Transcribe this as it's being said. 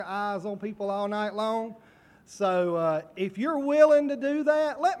eyes on people all night long. So if you're willing to do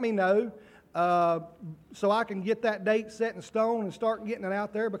that, let me know so I can get that date set in stone and start getting it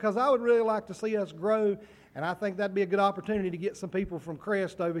out there, because I would really like to see us grow, and I think that'd be a good opportunity to get some people from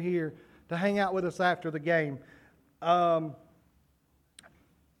Crest over here to hang out with us after the game. Don't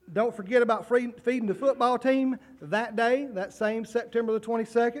forget about feeding the football team that day, that same September the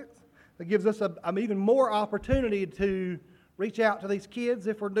 22nd. That gives us an even more opportunity to reach out to these kids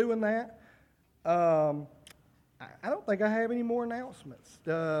if we're doing that. I don't think I have any more announcements.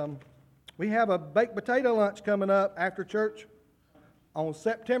 We have a baked potato lunch coming up after church on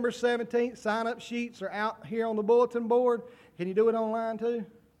September 17th. Sign-up sheets are out here on the bulletin board. Can you do it online too?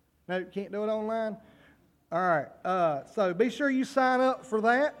 No, you can't do it online? All right. So be sure you sign up for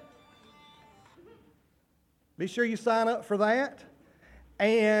that. Be sure you sign up for that.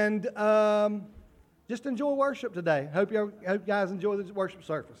 And just enjoy worship today. Hope you guys enjoy the worship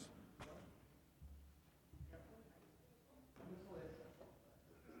service.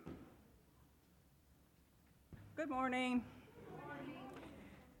 Good morning.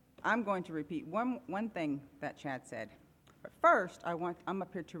 I'm going to repeat one thing that Chad said. But first, I'm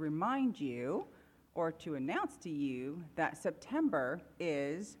up here to remind you or to announce to you that September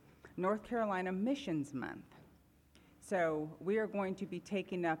is North Carolina Missions Month. So we are going to be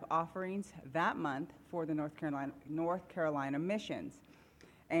taking up offerings that month for the North Carolina missions.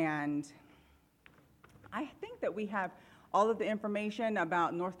 And I think that we have all of the information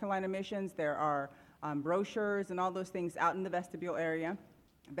about North Carolina missions. There are brochures and all those things out in the vestibule area.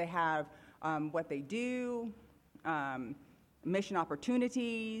 They have what they do, mission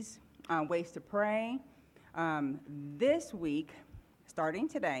opportunities, ways to pray. This week, starting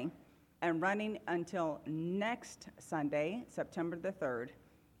today, and running until next Sunday, September the 3rd,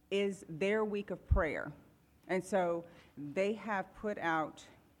 is their week of prayer. And so they have put out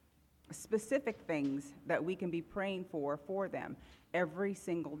specific things that we can be praying for them every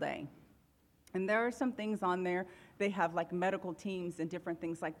single day. And there are some things on there. They have like medical teams and different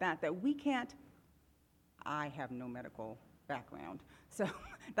things like that we can't. I have no medical background, so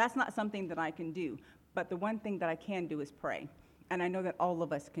that's not something that I can do. But the one thing that I can do is pray. And I know that all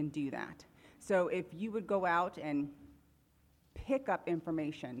of us can do that. So if you would go out and pick up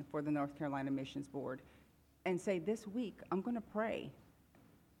information for the North Carolina Missions Board and say, this week, I'm going to pray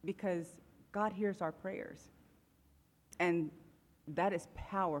because God hears our prayers. And that is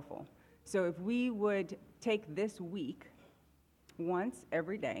powerful. So if we would take this week once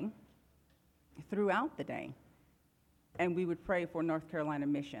every day, throughout the day, and we would pray for North Carolina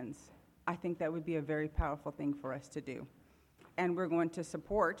missions, I think that would be a very powerful thing for us to do. And we're going to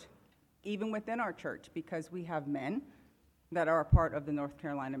support, even within our church, because we have men that are a part of the North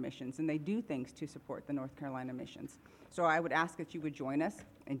Carolina missions, and they do things to support the North Carolina missions. So I would ask that you would join us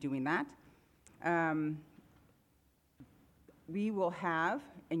in doing that. We will have,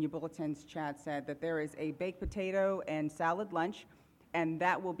 in your bulletins, Chad said, that there is a baked potato and salad lunch, and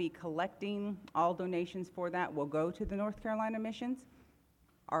that will be collecting all donations for that will go to the North Carolina missions.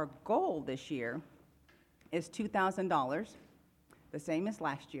 Our goal this year is $2,000. The same as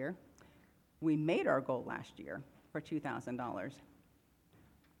last year. We made our goal last year for $2,000.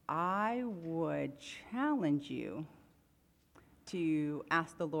 I would challenge you to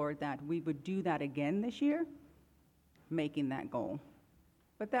ask the Lord that we would do that again this year, making that goal.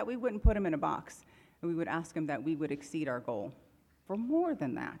 But that we wouldn't put him in a box. And we would ask him that we would exceed our goal for more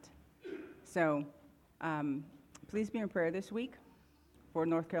than that. So please be in prayer this week for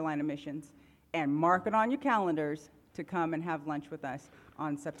North Carolina missions. And mark it on your calendars to come and have lunch with us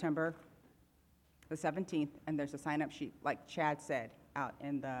on September the 17th, and there's a sign-up sheet, like Chad said, out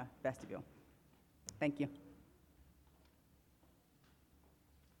in the vestibule. Thank you.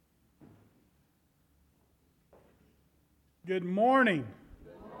 Good morning.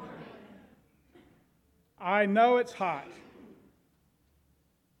 Good morning. I know it's hot,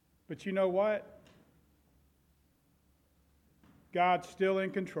 but you know what? God's still in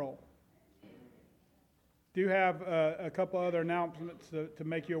control. Do have a couple other announcements to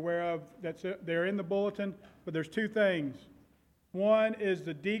make you aware of. They're in the bulletin, but there's two things. One is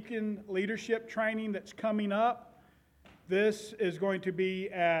the deacon leadership training that's coming up. This is going to be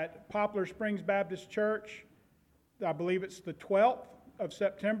at Poplar Springs Baptist Church. I believe it's the 12th of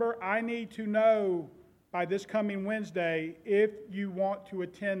September. I need to know by this coming Wednesday if you want to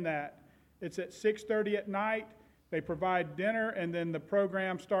attend that. It's at 6:30 at night. They provide dinner, and then the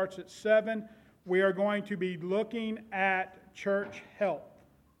program starts at 7. We are going to be looking at church health.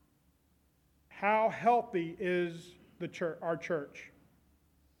 How healthy is the church, our church?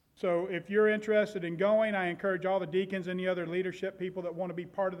 So if you're interested in going, I encourage all the deacons and the other leadership people that want to be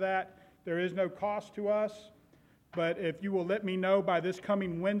part of that. There is no cost to us, but if you will let me know by this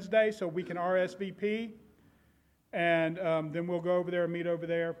coming Wednesday so we can RSVP, and then we'll go over there and meet over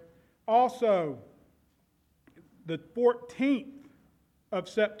there. Also, the 14th of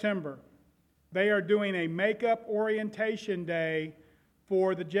September, they are doing a makeup orientation day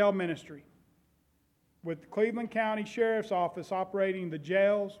for the jail ministry. With the Cleveland County Sheriff's Office operating the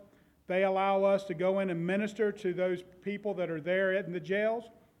jails, they allow us to go in and minister to those people that are there in the jails.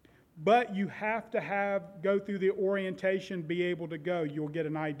 But you have to go through the orientation, be able to go. You'll get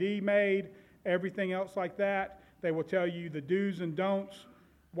an ID made, everything else like that. They will tell you the do's and don'ts,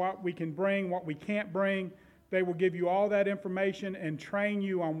 what we can bring, what we can't bring. They will give you all that information and train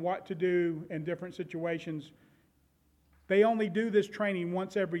you on what to do in different situations. They only do this training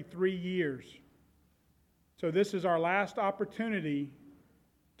once every 3 years. So this is our last opportunity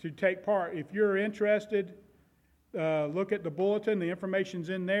to take part. If you're interested, look at the bulletin. The information's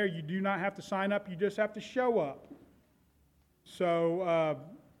in there. You do not have to sign up. You just have to show up. So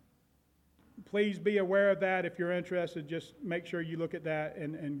please be aware of that. If you're interested, just make sure you look at that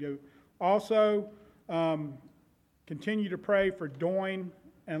and go. Also, continue to pray for Doyne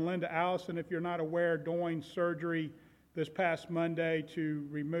and Linda Allison. If you're not aware, Doyne's surgery this past Monday to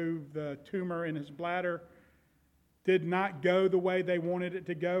remove the tumor in his bladder did not go the way they wanted it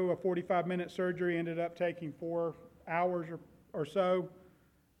to go. A 45-minute surgery ended up taking 4 hours or so,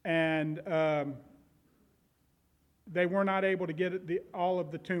 and they were not able to get all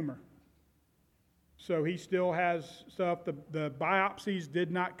of the tumor. So he still has stuff. The biopsies did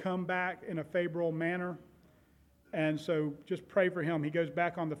not come back in a favorable manner, and so just pray for him. He goes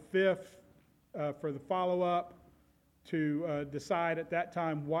back on the 5th for the follow-up to decide at that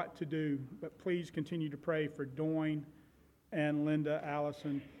time what to do. But please continue to pray for Doyne and Linda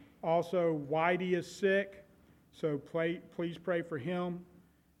Allison. Also, Whitey is sick, so please pray for him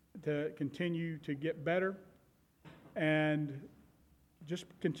to continue to get better. And just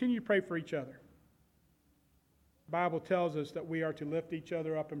continue to pray for each other. The Bible tells us that we are to lift each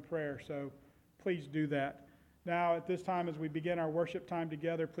other up in prayer, so please do that. Now, at this time, as we begin our worship time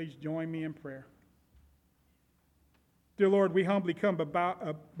together, please join me in prayer. Dear Lord, we humbly come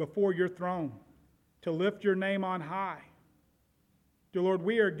before your throne to lift your name on high. Dear Lord,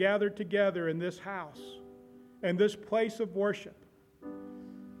 we are gathered together in this house and this place of worship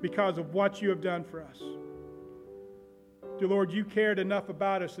because of what you have done for us. Dear Lord, you cared enough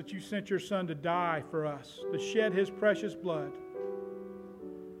about us that you sent your Son to die for us, to shed his precious blood.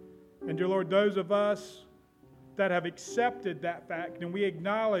 And dear Lord, those of us that have accepted that fact and we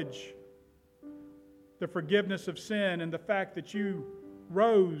acknowledge the forgiveness of sin and the fact that you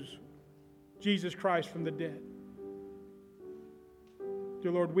rose Jesus Christ from the dead.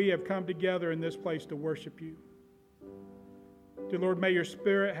 Dear Lord, we have come together in this place to worship you. Dear Lord, may your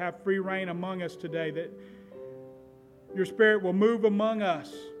Spirit have free reign among us today, that your Spirit will move among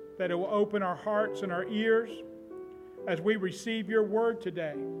us, that it will open our hearts and our ears as we receive your word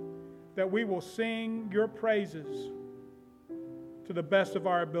today, that we will sing your praises to the best of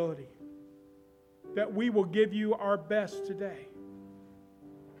our ability, that we will give you our best today.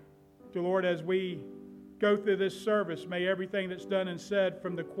 Dear Lord, as we go through this service, may everything that's done and said,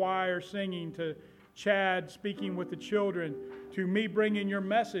 from the choir singing to Chad speaking with the children to me bringing your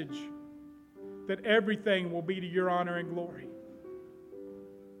message, that everything will be to your honor and glory.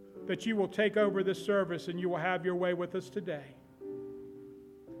 That you will take over this service and you will have your way with us today.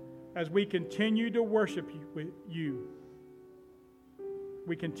 As we continue to worship you,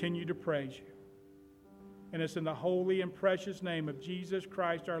 we continue to praise you. And it's in the holy and precious name of Jesus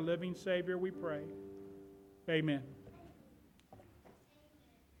Christ, our living Savior, we pray. Amen.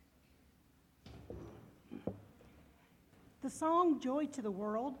 The song Joy to the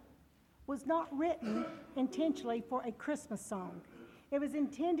World was not written intentionally for a Christmas song. It was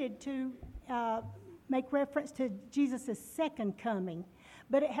intended to make reference to Jesus' second coming,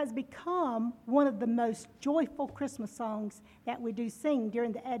 but it has become one of the most joyful Christmas songs that we do sing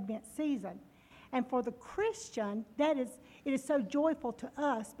during the Advent season. And for the Christian, it is so joyful to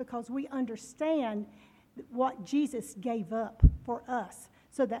us because we understand what Jesus gave up for us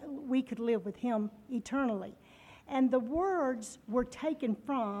so that we could live with him eternally. And the words were taken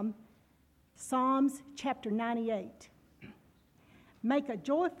from Psalms chapter 98. Make a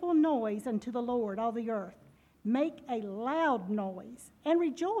joyful noise unto the Lord, all the earth. Make a loud noise and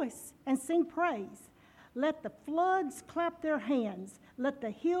rejoice and sing praise. Let the floods clap their hands. Let the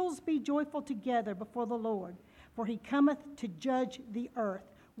hills be joyful together before the Lord. For he cometh to judge the earth.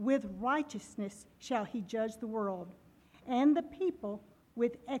 With righteousness shall he judge the world. And the people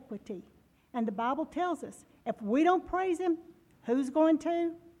with equity. And the Bible tells us, if we don't praise him, who's going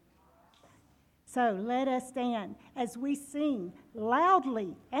to? So let us stand as we sing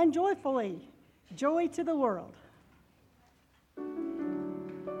loudly and joyfully, Joy to the World.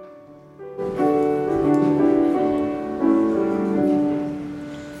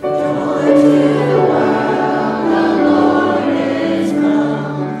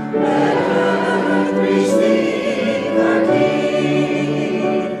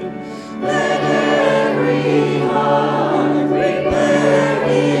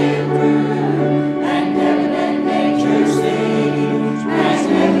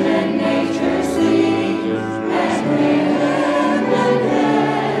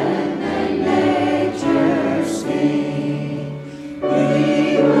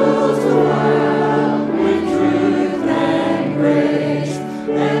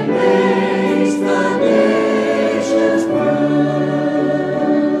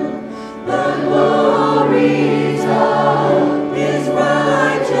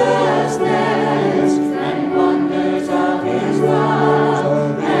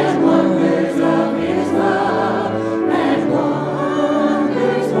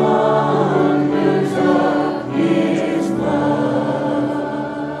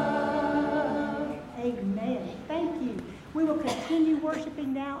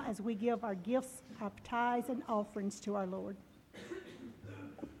 Our gifts, our tithes, and offerings to our Lord.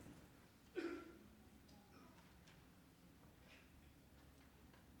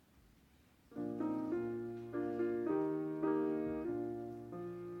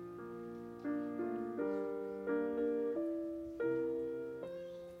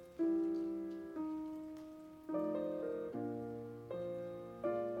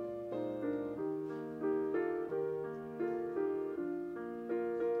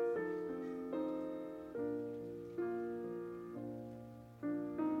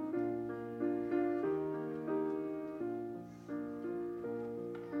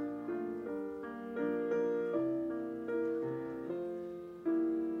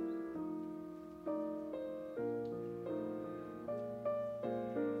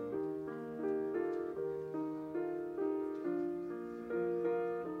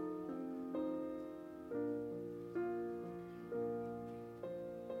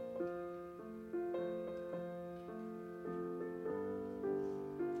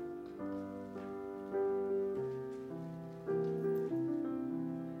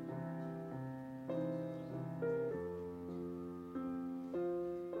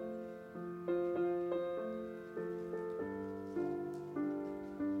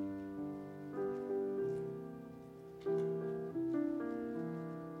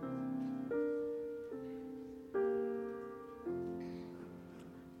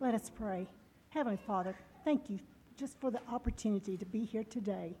 Let us pray. Heavenly Father, thank you just for the opportunity to be here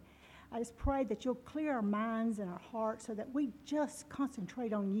today. I just pray that you'll clear our minds and our hearts so that we just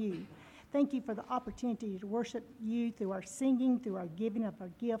concentrate on you. Thank you for the opportunity to worship you through our singing, through our giving of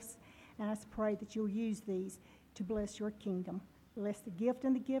our gifts. And I just pray that you'll use these to bless your kingdom. Bless the gift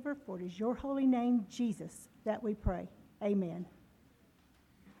and the giver, for it is your holy name, Jesus, that we pray. Amen.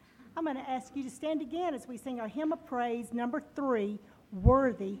 I'm going to ask you to stand again as we sing our hymn of praise, number 3,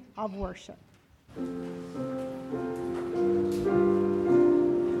 Worthy of Worship.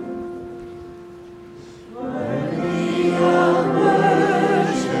 Worthy of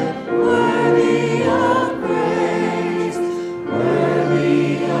worship, worthy of praise,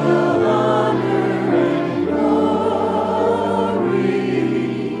 worthy of honor and glory,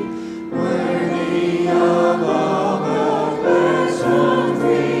 worthy of all the glad songs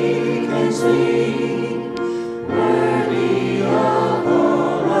we can sing, worthy of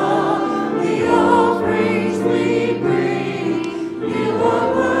all of the offerings we bring.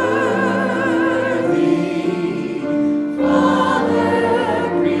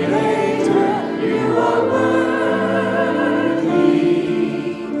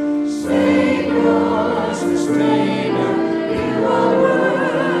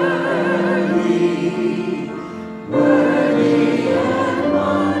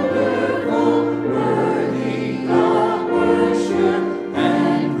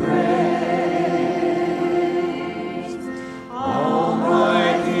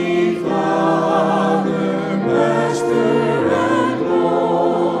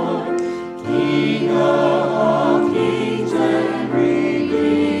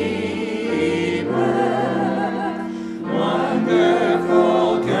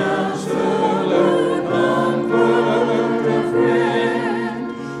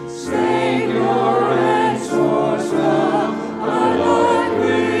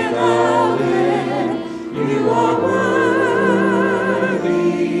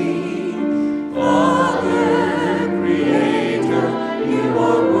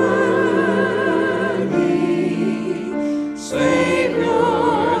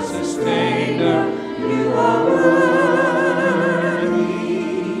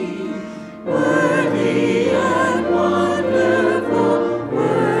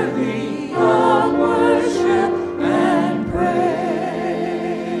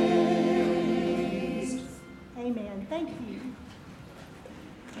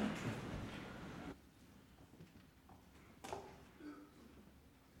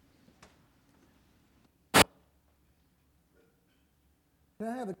 Can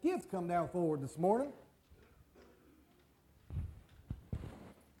I have the kids come down forward this morning?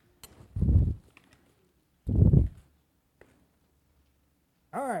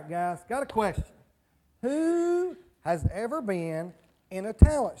 All right, guys, got a question. Who has ever been in a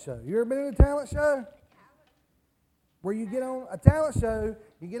talent show? You ever been in a talent show? Where you get on a talent show,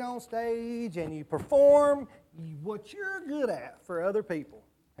 you get on stage and you perform what you're good at for other people.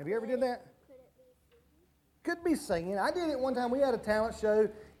 Have you ever did that? Could be singing. I did it one time. We had a talent show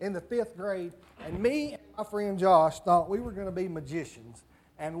in the 5th grade, and me and my friend Josh thought we were going to be magicians,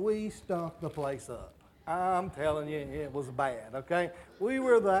 and we stunk the place up. I'm telling you, it was bad, okay? We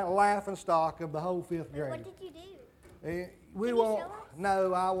were the laughing stock of the whole 5th grade. What did you do? We Can you won't. show us?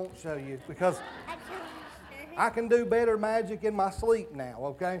 No, I won't show you because Actually, I can do better magic in my sleep now,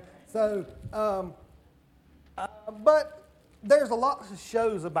 okay? So, but there's a lot of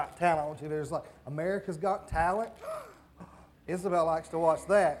shows about talent. There's like America's Got Talent. Isabel likes to watch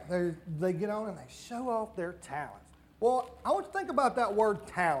that. They get on and they show off their talents. Well, I want you to think about that word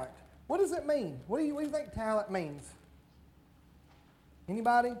talent. What does it mean? What do you think talent means?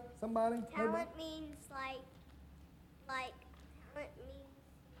 Anybody? Somebody? talent means like talent means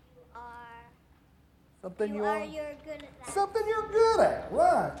you are Something you're good at that. Something you're good at,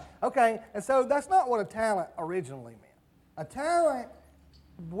 right. Okay, and so that's not what a talent originally meant. A talent,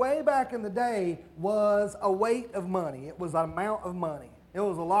 way back in the day, was a weight of money. It was an amount of money. It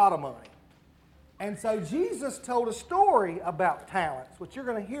was a lot of money. And so Jesus told a story about talents, which you're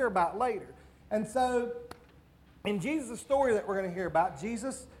going to hear about later. And so in Jesus' story that we're going to hear about,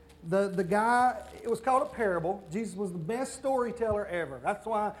 Jesus, the guy, it was called a parable. Jesus was the best storyteller ever. That's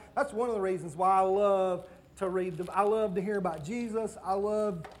one of the reasons why I love to read. I love to hear about Jesus. I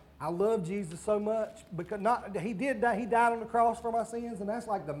love Jesus so much because he died on the cross for my sins, and that's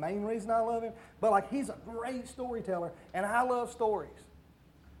like the main reason I love him. But like he's a great storyteller, and I love stories.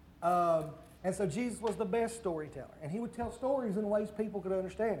 And so Jesus was the best storyteller, and he would tell stories in ways people could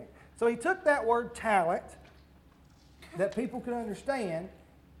understand it. So he took that word talent that people could understand,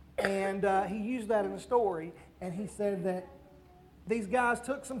 and he used that in a story, and he said that these guys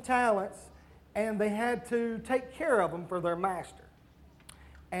took some talents, and they had to take care of them for their master.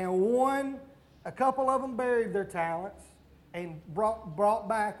 And a couple of them buried their talents and brought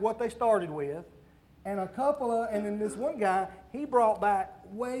back what they started with, and and then this one guy, he brought back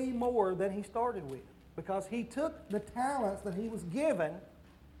way more than he started with because he took the talents that he was given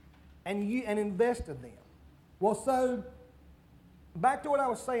and invested them. Well, so back to what I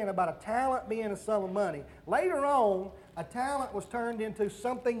was saying about a talent being a sum of money. Later on, a talent was turned into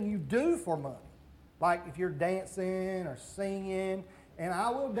something you do for money. Like if you're dancing or singing, and I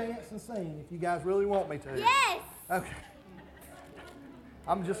will dance and sing if you guys really want me to. Yes. Okay.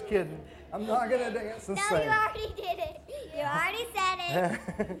 I'm just kidding. I'm not going to dance and No, sing. you already did it. You already said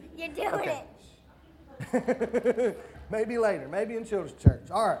it. You're doing Okay. it. Maybe later. Maybe in children's church.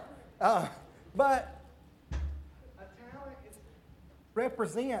 All right. But a talent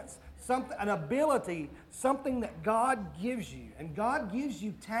represents something, an ability, something that God gives you. And God gives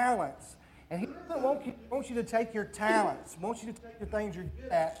you talents. And He doesn't want you to take your talents, wants you to take the things you're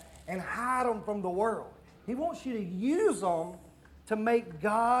good at and hide them from the world. He wants you to use them to make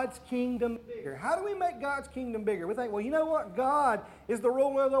God's kingdom bigger. How do we make God's kingdom bigger? We think, well, you know what? God is the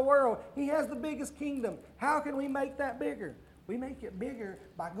ruler of the world. He has the biggest kingdom. How can we make that bigger? We make it bigger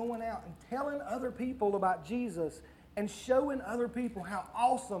by going out and telling other people about Jesus and showing other people how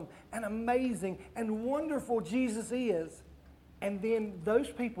awesome and amazing and wonderful Jesus is. And then those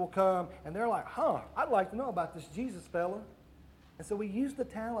people come and they're like, I'd like to know about this Jesus fella. And so we use the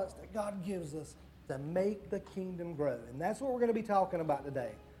talents that God gives us to make the kingdom grow. And that's what we're going to be talking about today.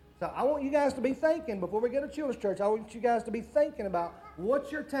 So I want you guys to be thinking, before we go to children's church, I want you guys to be thinking about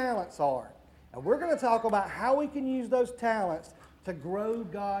what your talents are. And we're going to talk about how we can use those talents to grow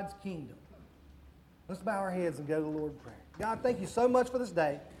God's kingdom. Let's bow our heads and go to the Lord in prayer. God, thank you so much for this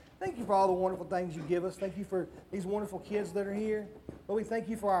day. Thank you for all the wonderful things you give us. Thank you for these wonderful kids that are here. Lord, we thank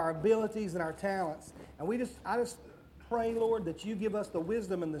you for our abilities and our talents. And I just pray, Lord, that you give us the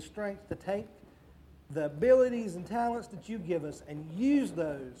wisdom and the strength to take the abilities and talents that you give us and use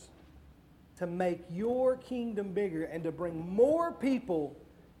those to make your kingdom bigger and to bring more people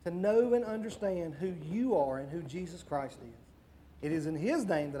to know and understand who you are and who Jesus Christ is. It is in His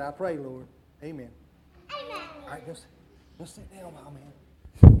name that I pray, Lord. Amen. Amen. All right, go sit down, my man.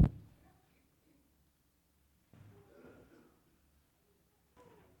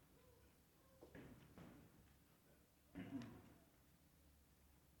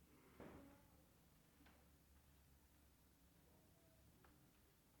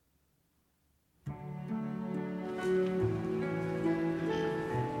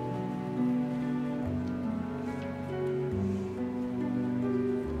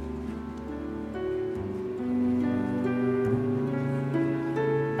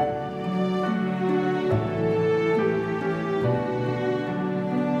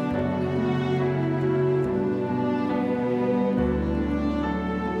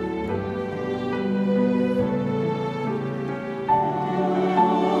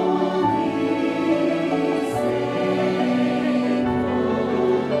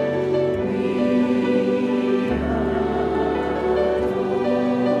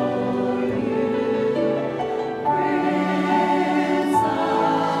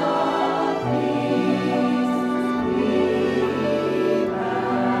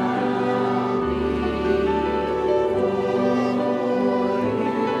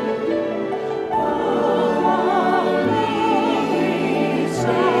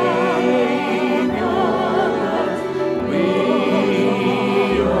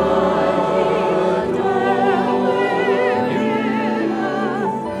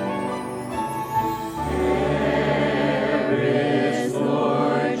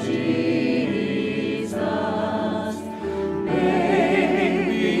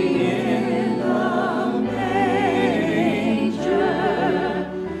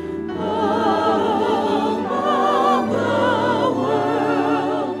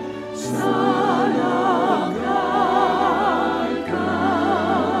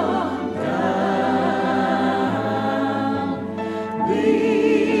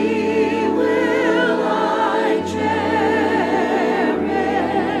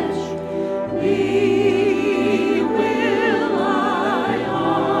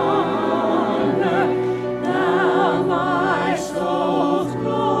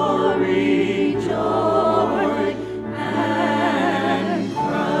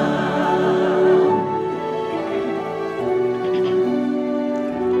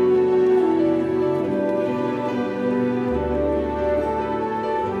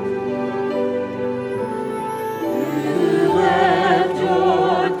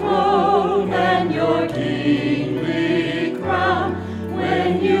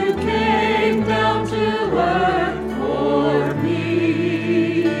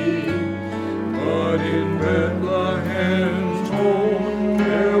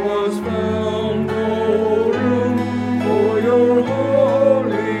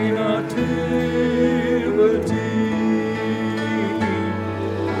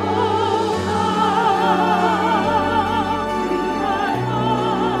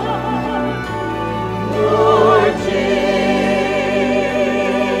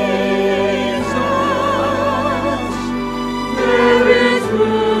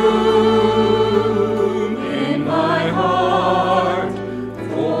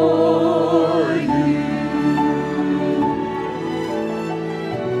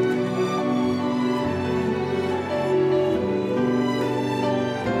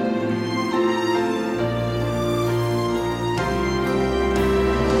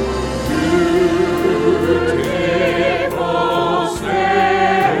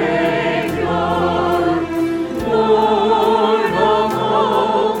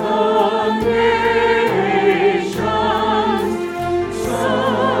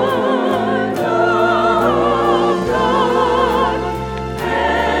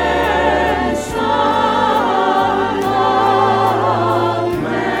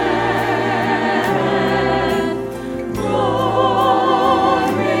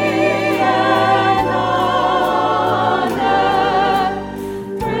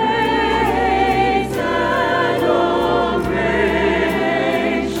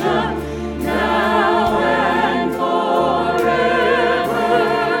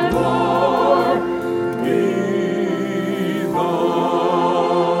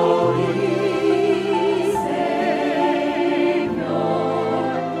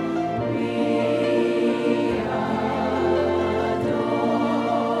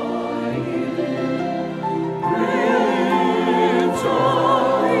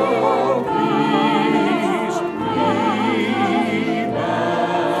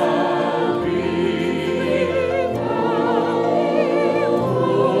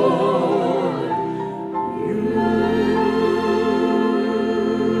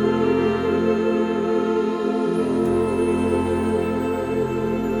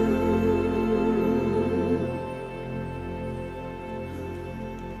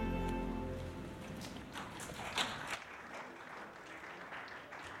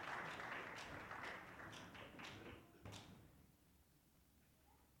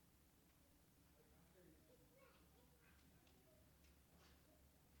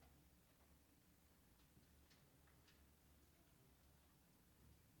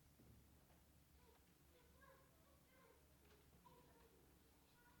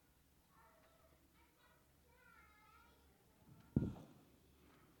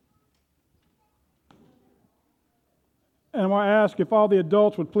 and I want to ask if all the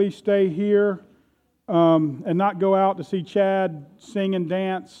adults would please stay here and not go out to see Chad sing and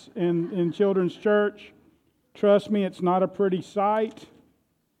dance in children's church. Trust me, it's not a pretty sight.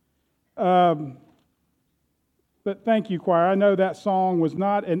 But thank you, choir. I know that song was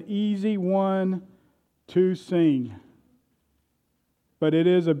not an easy one to sing, but it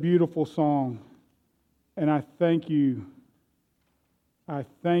is a beautiful song, and I thank you. I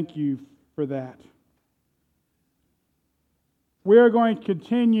thank you for that. We are going to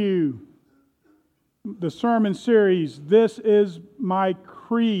continue the sermon series, This Is My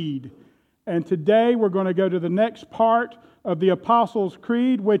Creed. And today we're going to go to the next part of the Apostles'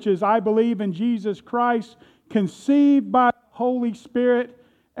 Creed, which is, I believe in Jesus Christ, conceived by the Holy Spirit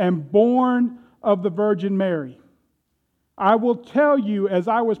and born of the Virgin Mary. I will tell you, as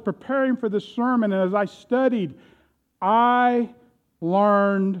I was preparing for this sermon and as I studied, I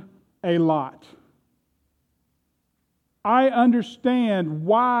learned a lot. I understand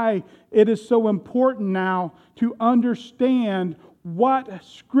why it is so important now to understand what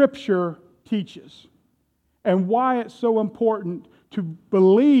Scripture teaches and why it's so important to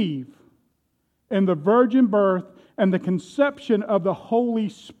believe in the virgin birth and the conception of the Holy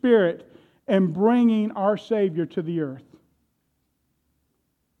Spirit and bringing our Savior to the earth.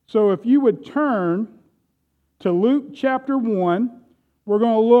 So if you would turn to Luke chapter 1, we're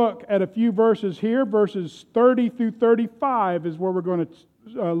going to look at a few verses here. Verses 30 through 35 is where we're going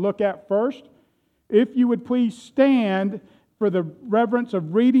to look at first. If you would please stand for the reverence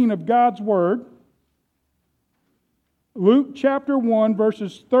of reading of God's Word. Luke chapter 1,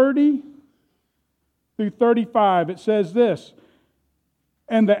 verses 30 through 35. It says this,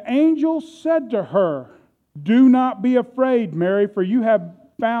 "And the angel said to her, 'Do not be afraid, Mary, for you have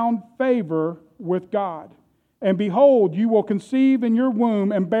found favor with God. And behold, you will conceive in your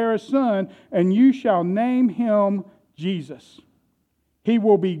womb and bear a son, and you shall name him Jesus. He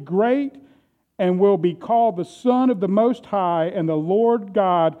will be great and will be called the Son of the Most High, and the Lord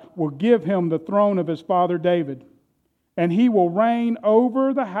God will give him the throne of his father David. And he will reign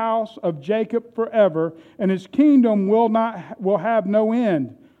over the house of Jacob forever, and his kingdom will have no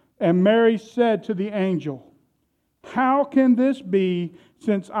end.' And Mary said to the angel, 'How can this be,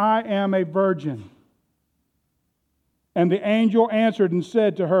 since I am a virgin?' And the angel answered and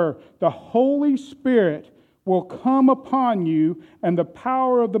said to her, 'The Holy Spirit will come upon you, and the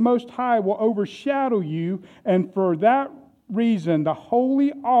power of the Most High will overshadow you, and for that reason the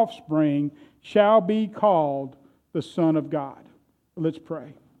holy offspring shall be called the Son of God.'" Let's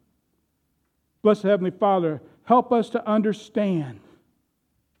pray. Blessed Heavenly Father, help us to understand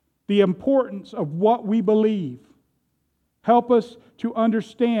the importance of what we believe. Help us to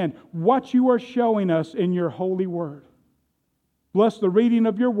understand what you are showing us in your holy word. Bless the reading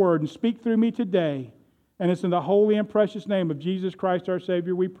of your word and speak through me today. And it's in the holy and precious name of Jesus Christ our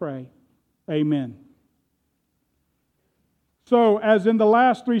Savior we pray. Amen. So, as in the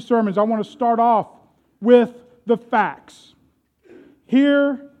last three sermons, I want to start off with the facts.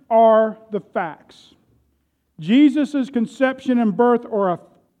 Here are the facts. Jesus' conception and birth both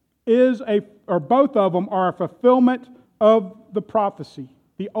of them are a fulfillment of the prophecy,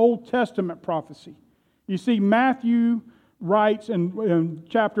 the Old Testament prophecy. You see, Matthew writes in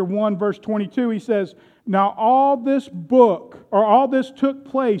chapter 1, verse 22, he says, "Now all this took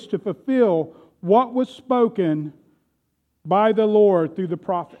place to fulfill what was spoken by the Lord through the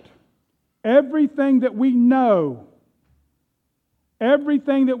prophet." Everything that we know,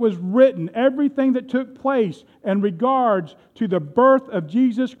 everything that was written, everything that took place in regards to the birth of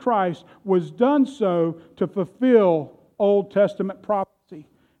Jesus Christ was done so to fulfill Old Testament prophecy.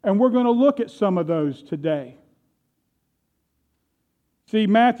 And we're going to look at some of those today. See,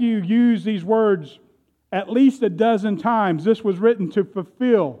 Matthew used these words at least a dozen times. This was written to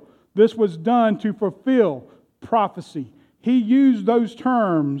fulfill. This was done to fulfill prophecy. He used those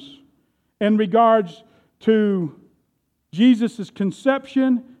terms in regards to Jesus'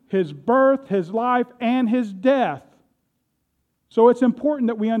 conception, his birth, his life, and his death. So it's important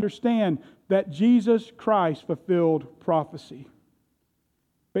that we understand that Jesus Christ fulfilled prophecy.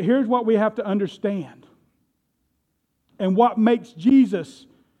 But here's what we have to understand. And what makes Jesus,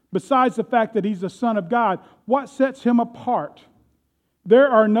 besides the fact that he's the Son of God, what sets him apart? There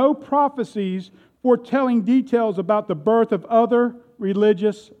are no prophecies foretelling details about the birth of other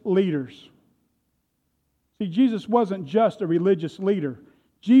religious leaders. See, Jesus wasn't just a religious leader.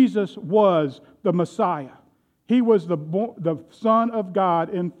 Jesus was the Messiah. He was the Son of God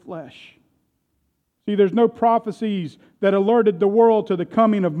in flesh. See, there's no prophecies that alerted the world to the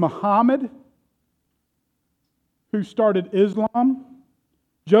coming of Muhammad, who started Islam,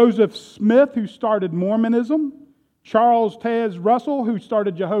 Joseph Smith, who started Mormonism, Charles Taze Russell, who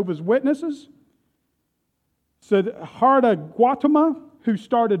started Jehovah's Witnesses, Siddhartha Gautama, who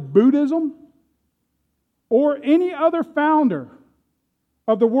started Buddhism, or any other founder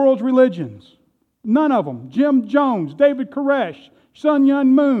of the world's religions. None of them. Jim Jones, David Koresh, Sun Myung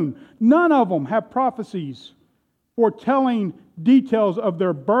Moon, none of them have prophecies foretelling details of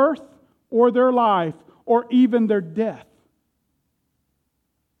their birth or their life or even their death.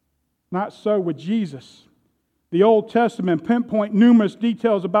 Not so with Jesus. The Old Testament pinpoint numerous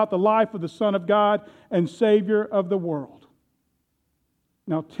details about the life of the Son of God and Savior of the world.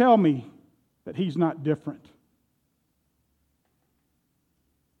 Now tell me that He's not different.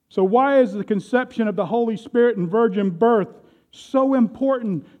 So why is the conception of the Holy Spirit and virgin birth so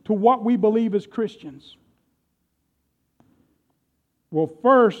important to what we believe as Christians? Well,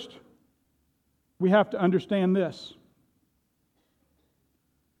 first, we have to understand this.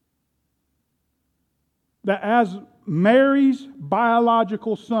 That as Mary's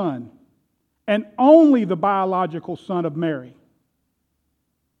biological son, and only the biological son of Mary,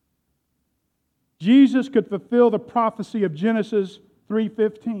 Jesus could fulfill the prophecy of Genesis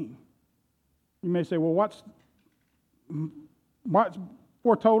 3:15. You may say, well, what's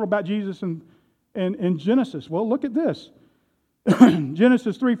foretold about Jesus in Genesis? Well, look at this.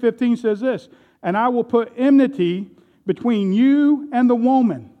 Genesis 3:15 says this, "And I will put enmity between you and the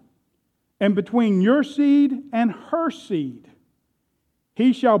woman, and between your seed and her seed.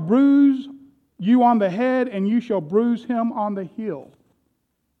 He shall bruise you on the head, and you shall bruise him on the heel."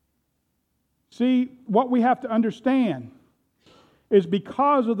 See, what we have to understand is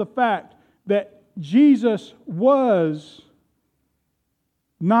because of the fact that Jesus was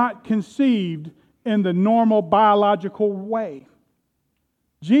not conceived in the normal biological way.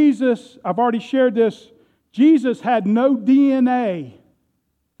 Jesus, I've already shared this, Jesus had no DNA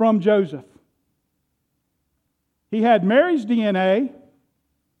from Joseph. He had Mary's DNA,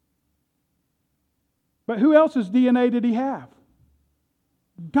 but who else's DNA did he have?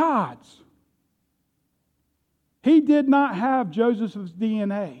 God's. He did not have Joseph's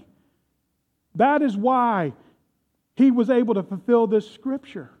DNA. That is why he was able to fulfill this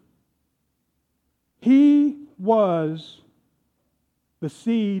scripture. He was the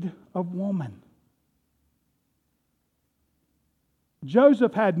seed of woman.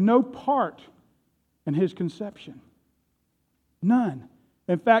 Joseph had no part in his conception. None.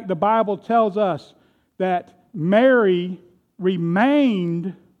 In fact, the Bible tells us that Mary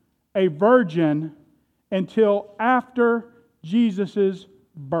remained a virgin until after Jesus'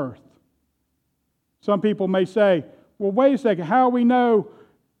 birth. Some people may say, well, wait a second, how do we know?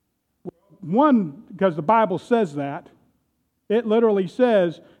 One, because the Bible says that. It literally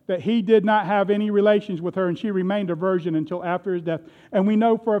says that he did not have any relations with her and she remained a virgin until after his death. And we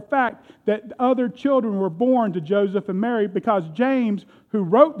know for a fact that other children were born to Joseph and Mary because James, who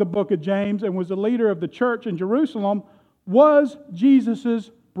wrote the book of James and was the leader of the church in Jerusalem, was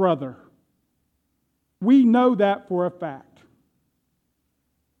Jesus' brother. We know that for a fact.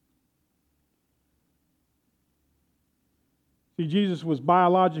 See, Jesus was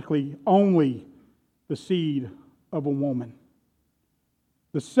biologically only the seed of a woman.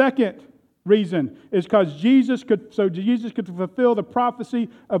 The second reason is because Jesus could fulfill the prophecy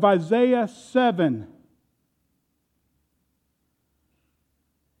of Isaiah 7.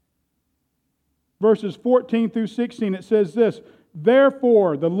 Verses 14 through 16, it says this,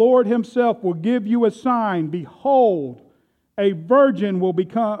 "Therefore the Lord himself will give you a sign. Behold, a virgin will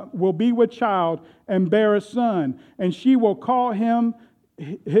be with child and bear a son, and she will call him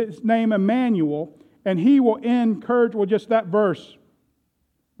his name Emmanuel, and he will encourage," well, just that verse,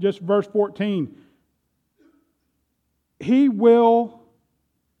 just verse 14. "He will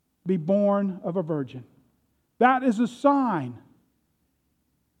be born of a virgin." That is a sign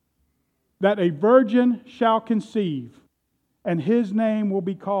that a virgin shall conceive, and his name will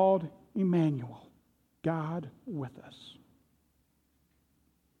be called Emmanuel, God with us.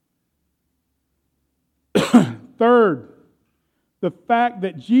 Third, the fact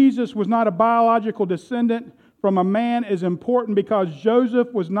that Jesus was not a biological descendant from a man is important because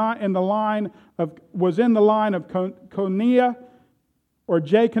Joseph was in the line of Coniah or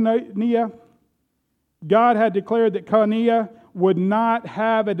Jeconiah. God had declared that Coniah would not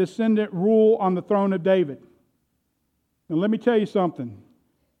have a descendant rule on the throne of David. And let me tell you something.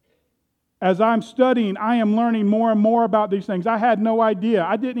 As I'm studying, I am learning more and more about these things. I had no idea.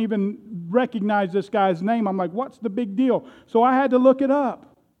 I didn't even recognize this guy's name. I'm like, what's the big deal? So I had to look it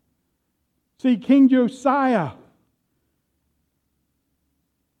up. See, King Josiah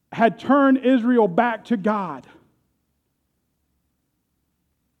had turned Israel back to God.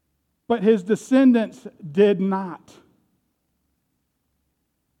 but his descendants did not.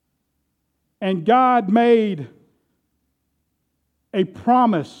 And God made a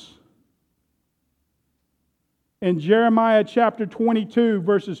promise in Jeremiah chapter 22,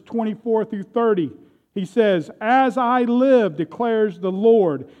 verses 24 through 30. He says, "As I live, declares the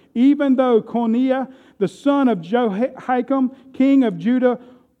Lord, even though Coniah, the son of Jehoiakim, king of Judah,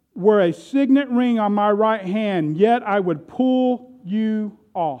 were a signet ring on my right hand, yet I would pull you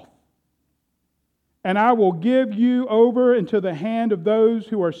off. And I will give you over into the hand of those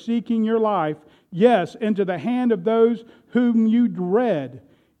who are seeking your life, yes, into the hand of those whom you dread,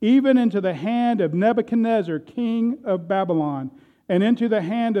 even into the hand of Nebuchadnezzar, king of Babylon, and into the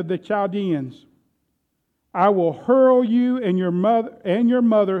hand of the Chaldeans. I will hurl you and your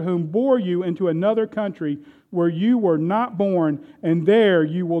mother whom bore you into another country where you were not born, and there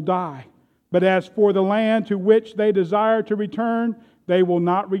you will die. But as for the land to which they desire to return, they will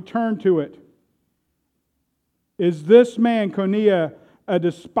not return to it. Is this man, Coniah, a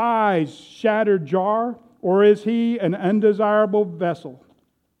despised, shattered jar, or is he an undesirable vessel?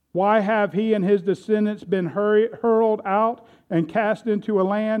 Why have he and his descendants been hurled out and cast into a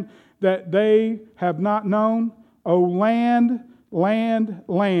land that they have not known? O land, land,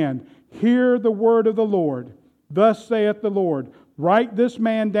 land, hear the word of the Lord. Thus saith the Lord, write this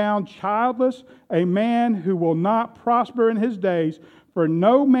man down childless, a man who will not prosper in his days, for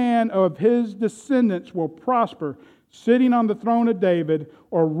no man of his descendants will prosper, sitting on the throne of David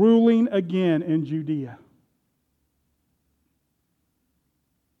or ruling again in Judea."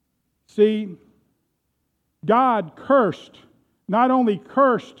 See, God not only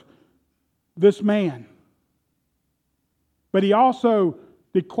cursed this man, but he also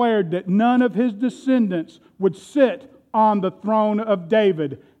declared that none of his descendants would sit on the throne of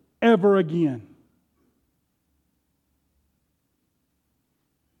David ever again.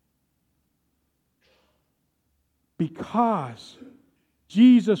 Because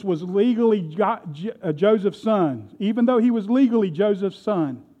Jesus was legally Joseph's son, even though he was legally Joseph's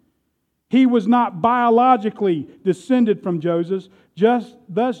son, he was not biologically descended from Joseph.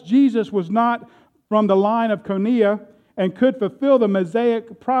 Thus, Jesus was not from the line of Coniah and could fulfill the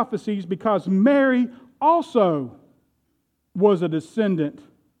Mosaic prophecies because Mary also was a descendant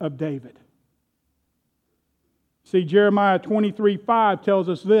of David. See, Jeremiah 23:5 tells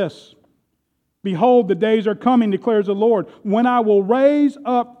us this. "Behold, the days are coming, declares the Lord, when I will raise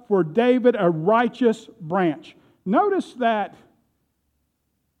up for David a righteous branch." Notice that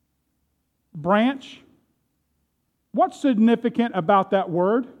branch. What's significant about that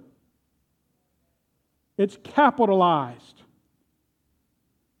word? It's capitalized.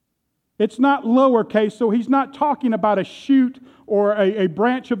 It's not lowercase, so he's not talking about a shoot or a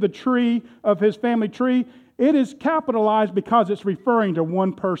branch of the tree, of his family tree. It is capitalized because it's referring to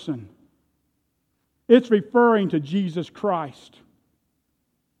one person. It's referring to Jesus Christ.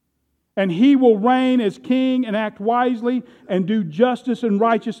 And he will reign as king and act wisely and do justice and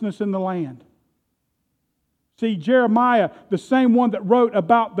righteousness in the land. See, Jeremiah, the same one that wrote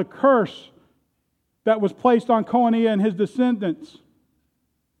about the curse that was placed on Coniah and his descendants,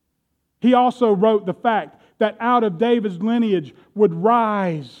 he also wrote the fact that out of David's lineage would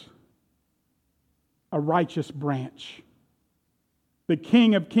rise a righteous branch, the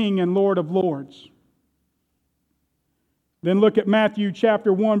King of kings and Lord of lords. Then look at Matthew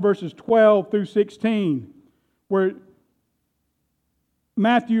chapter 1, verses 12 through 16, where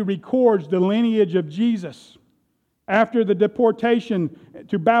Matthew records the lineage of Jesus. After the deportation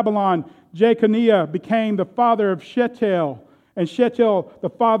to Babylon, Jeconiah became the father of Shealtiel, and Shealtiel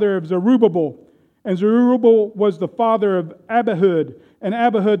the father of Zerubbabel. And Zerubbabel was the father of Abihud, and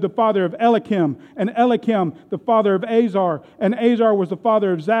Abihud the father of Eliakim, and Eliakim the father of Azar, and Azar was the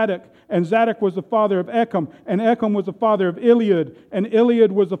father of Zadok, and Zadok was the father of Echem, and Echem was the father of Eliud, and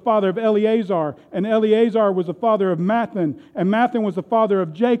Eliud was the father of Eleazar, and Eleazar was the father of Matthan, and Matthan was the father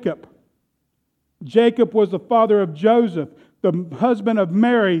of Jacob. Jacob was the father of Joseph, the husband of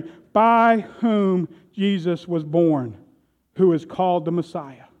Mary, by whom Jesus was born, who is called the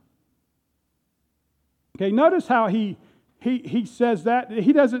Messiah. Okay, notice how he says that.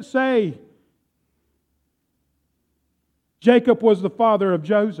 He doesn't say Jacob was the father of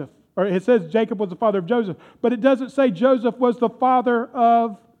Joseph. Or it says Jacob was the father of Joseph. But it doesn't say Joseph was the father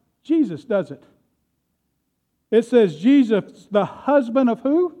of Jesus, does it? It says Jesus, the husband of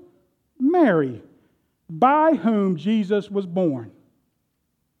who? Mary, by whom Jesus was born.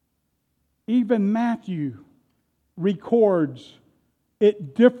 Even Matthew records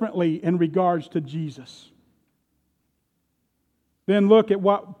it differently in regards to Jesus. Then look at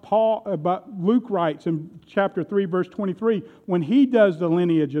what Luke writes in chapter 3, verse 23, when he does the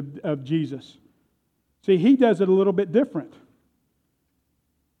lineage of Jesus. See, he does it a little bit different.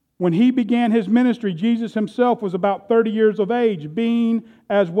 When he began his ministry, Jesus himself was about 30 years of age, being,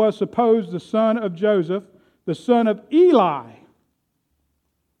 as was supposed, the son of Joseph, the son of Eli.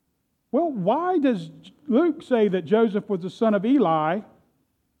 Well, why does Luke say that Joseph was the son of Eli,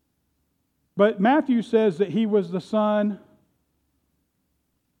 but Matthew says that he was the son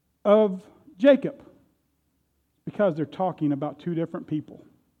of Jacob? Because they're talking about two different people.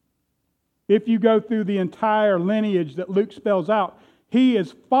 If you go through the entire lineage that Luke spells out, he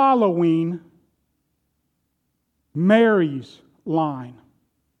is following Mary's line.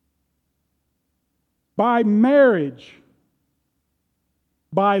 By marriage,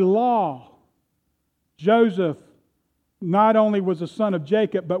 by law, Joseph not only was the son of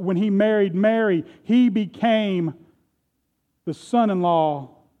Jacob, but when he married Mary, he became the son-in-law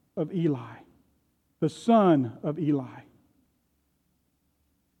of Eli, the son of Eli.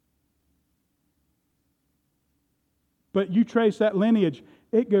 But you trace that lineage,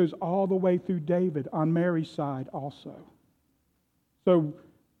 it goes all the way through David on Mary's side also. So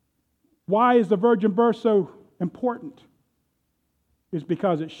why is the virgin birth so important? It's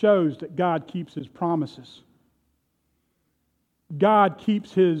because it shows that God keeps His promises. God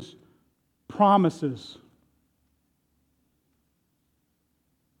keeps His promises.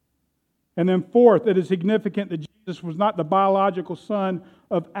 And then fourth, it is significant that Jesus was not the biological son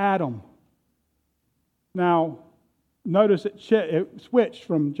of Adam. Now, notice it switched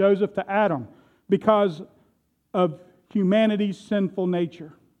from Joseph to Adam because of humanity's sinful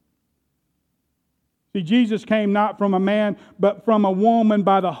nature. See, Jesus came not from a man, but from a woman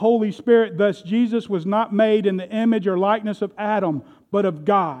by the Holy Spirit. Thus, Jesus was not made in the image or likeness of Adam, but of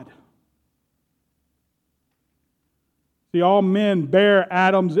God. See, all men bear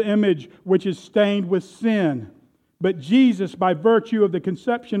Adam's image, which is stained with sin. But Jesus, by virtue of the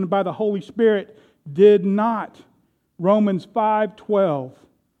conception by the Holy Spirit, did not. Romans 5:12.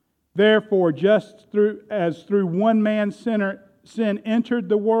 Therefore, just as through one man's sin entered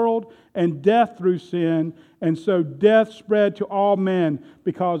the world, and death through sin, and so death spread to all men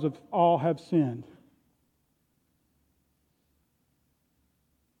because of all have sinned.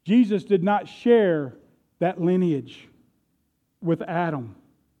 Jesus did not share that lineage with Adam.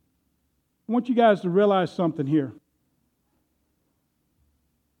 I want you guys to realize something here.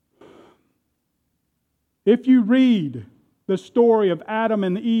 If you read the story of Adam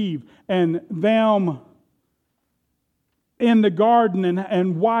and Eve and them in the garden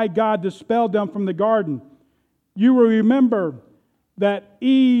and why God dispelled them from the garden, you will remember that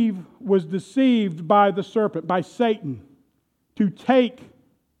Eve was deceived by the serpent, by Satan, to take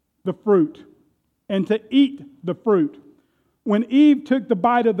the fruit and to eat the fruit. When Eve took the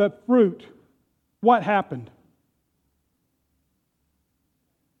bite of the fruit, what happened?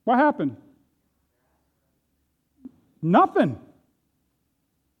 What happened? Nothing.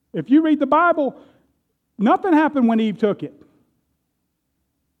 If you read the Bible, nothing happened when Eve took it.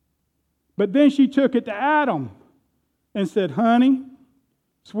 But then she took it to Adam and said, honey,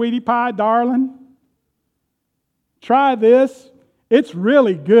 sweetie pie, darling, try this. It's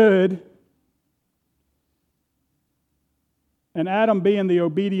really good. And Adam, being the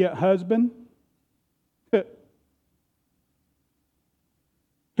obedient husband,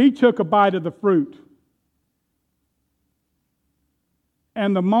 he took a bite of the fruit.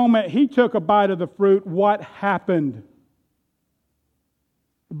 And the moment he took a bite of the fruit, what happened?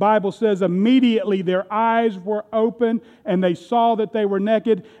 The Bible says immediately their eyes were open and they saw that they were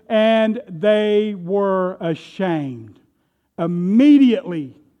naked and they were ashamed.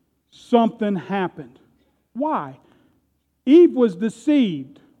 Immediately something happened. Why? Eve was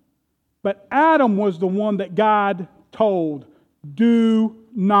deceived, but Adam was the one that God told, do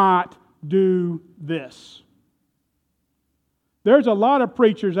not do this. There's a lot of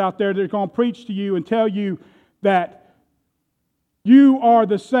preachers out there that are going to preach to you and tell you that you are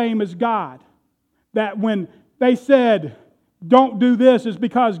the same as God. That when they said, don't do this, is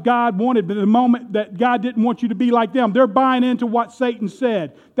because God wanted, but the moment that God didn't want you to be like them, they're buying into what Satan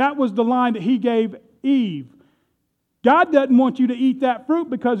said. That was the line that he gave Eve. God doesn't want you to eat that fruit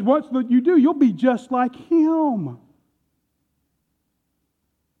because once you do, you'll be just like Him.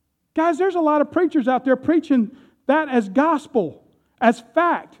 Guys, there's a lot of preachers out there preaching that as gospel, as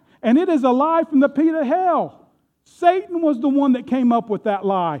fact, and it is a lie from the pit of hell. Satan was the one that came up with that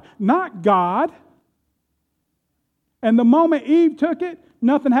lie, not God. And the moment Eve took it,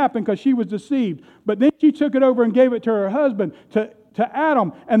 nothing happened because she was deceived. But then she took it over and gave it to her husband, to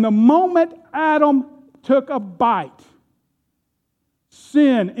Adam. And the moment Adam took a bite,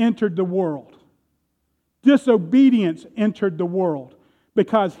 sin entered the world. Disobedience entered the world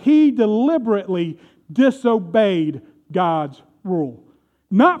because he deliberately disobeyed God's rule.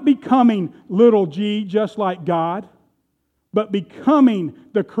 Not becoming little g just like God, but becoming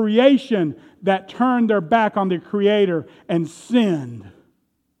the creation that turned their back on the Creator and sinned.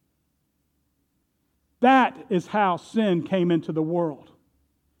 That is how sin came into the world.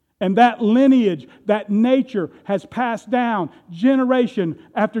 And that lineage, that nature has passed down generation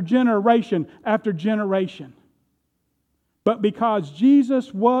after generation after generation. But because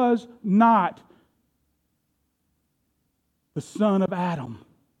Jesus was not the son of Adam,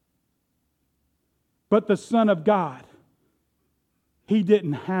 but the Son of God, he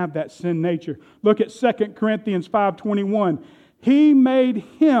didn't have that sin nature. Look at 2 Corinthians 5:21. He made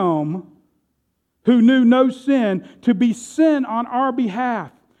him who knew no sin to be sin on our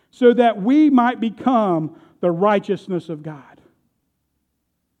behalf, so that we might become the righteousness of God.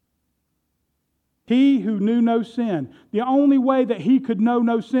 He who knew no sin. The only way that he could know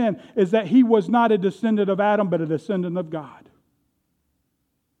no sin is that he was not a descendant of Adam, but a descendant of God.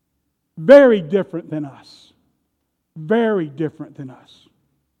 Very different than us. Very different than us.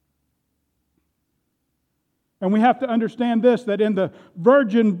 And we have to understand this, that in the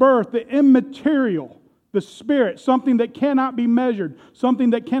virgin birth, the immaterial, the Spirit, something that cannot be measured, something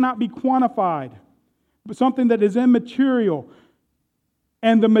that cannot be quantified, but something that is immaterial,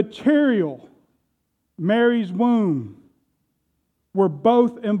 and the material, Mary's womb, were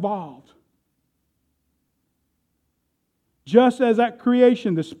both involved. Just as at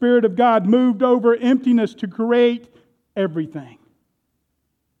creation, the Spirit of God moved over emptiness to create everything.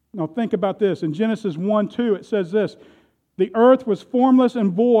 Now think about this. In Genesis 1:2, it says this: the earth was formless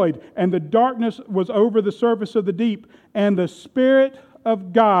and void, and the darkness was over the surface of the deep, and the Spirit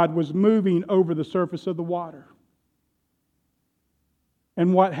of God was moving over the surface of the water.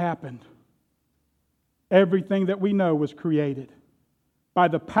 And what happened? Everything that we know was created by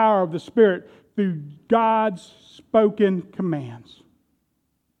the power of the Spirit through God's spoken commands.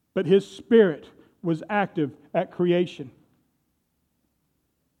 But His Spirit was active at creation.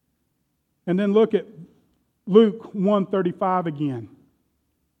 And then look at Luke 1:35 again.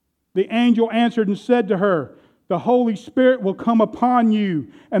 The angel answered and said to her, the Holy Spirit will come upon you,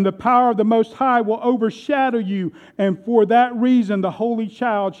 and the power of the Most High will overshadow you, and for that reason the Holy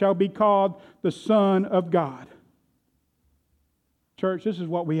Child shall be called the Son of God. Church, this is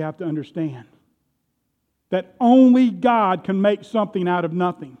what we have to understand. That only God can make something out of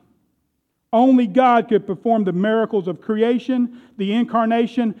nothing. Only God could perform the miracles of creation, the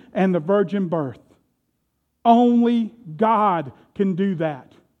incarnation, and the virgin birth. Only God can do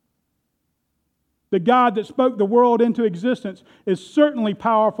that. The God that spoke the world into existence is certainly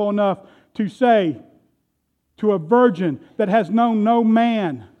powerful enough to say to a virgin that has known no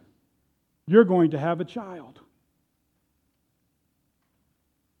man, you're going to have a child.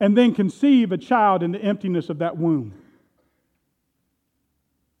 And then conceive a child in the emptiness of that womb.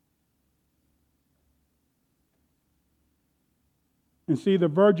 And see, the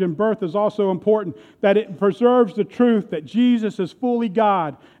virgin birth is also important, that it preserves the truth that Jesus is fully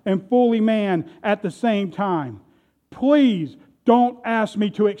God and fully man at the same time. Please don't ask me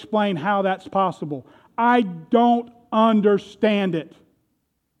to explain how that's possible. I don't understand it.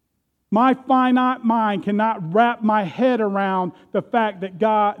 My finite mind cannot wrap my head around the fact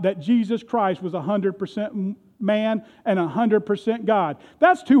that Jesus Christ was 100% man and 100% God.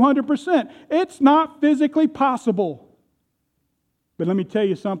 That's 200%. It's not physically possible. But let me tell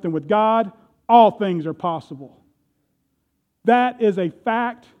you something, with God, all things are possible. That is a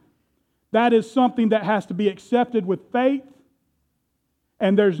fact. That is something that has to be accepted with faith.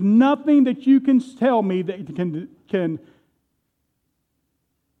 And there's nothing that you can tell me that can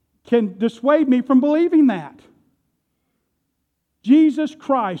dissuade me from believing that. Jesus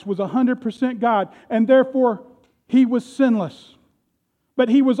Christ was 100% God, and therefore He was sinless. But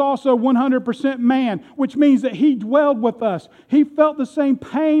He was also 100% man, which means that He dwelled with us. He felt the same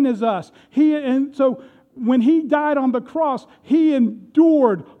pain as us. And so when He died on the cross, He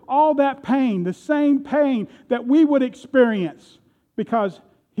endured all that pain, the same pain that we would experience, because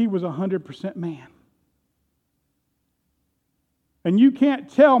He was 100% man. And you can't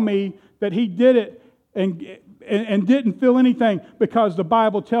tell me that He did it and didn't feel anything, because the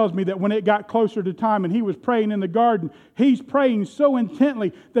Bible tells me that when it got closer to time and He was praying in the garden, He's praying so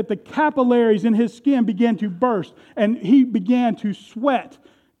intently that the capillaries in His skin began to burst, and He began to sweat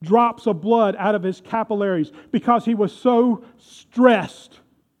drops of blood out of His capillaries because He was so stressed.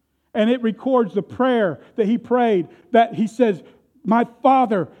 And it records the prayer that He prayed, that He says, My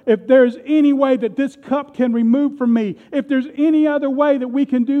Father, if there's any way that this cup can remove from me, if there's any other way that we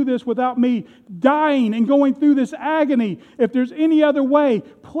can do this without me dying and going through this agony, if there's any other way,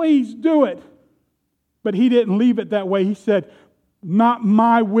 please do it. But he didn't leave it that way. He said, not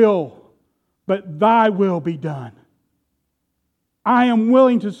my will, but thy will be done. I am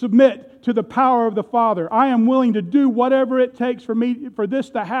willing to submit to the power of the Father. I am willing to do whatever it takes for this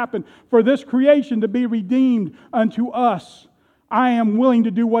to happen, for this creation to be redeemed unto us. I am willing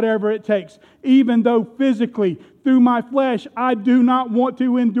to do whatever it takes, even though physically, through my flesh, I do not want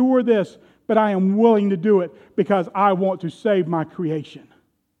to endure this, but I am willing to do it because I want to save my creation.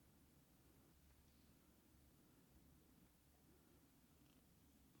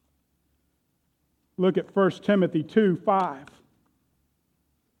 Look at 1 Timothy 2:5.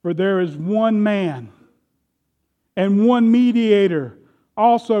 For there is one man and one mediator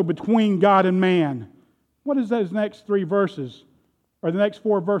also between God and man. What does those next 3 verses, or the next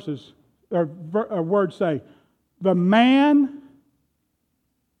 4 verses, or words say? The man,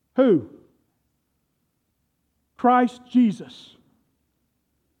 who? Christ Jesus.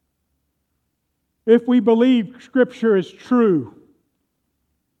 If we believe Scripture is true,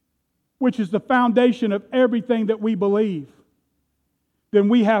 which is the foundation of everything that we believe, then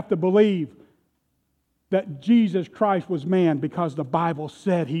we have to believe that Jesus Christ was man because the Bible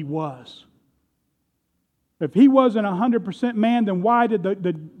said He was. If He wasn't 100% man, then why did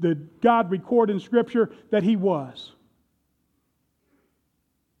the God record in Scripture that He was?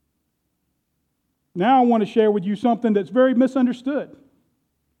 Now I want to share with you something that's very misunderstood.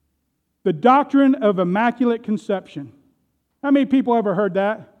 The doctrine of Immaculate Conception. How many people ever heard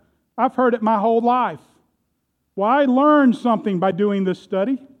that? I've heard it my whole life. Well, I learned something by doing this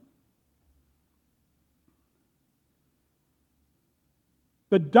study.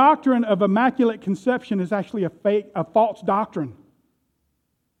 The doctrine of Immaculate Conception is actually a false doctrine.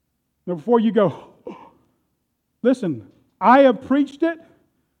 Now, before you go, listen, I have preached it.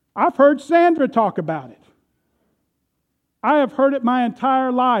 I've heard Sandra talk about it. I have heard it my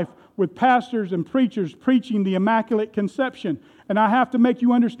entire life with pastors and preachers preaching the Immaculate Conception. And I have to make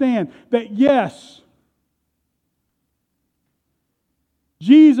you understand that yes,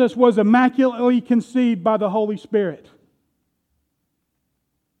 Jesus was immaculately conceived by the Holy Spirit.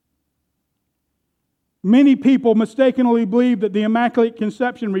 Many people mistakenly believe that the Immaculate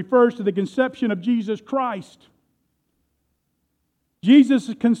Conception refers to the conception of Jesus Christ.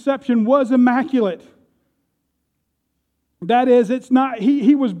 Jesus' conception was immaculate. That is,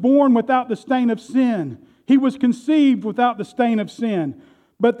 he was born without the stain of sin. He was conceived without the stain of sin.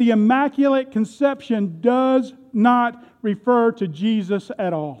 But the Immaculate Conception does not refer to Jesus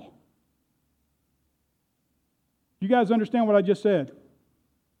at all. You guys understand what I just said?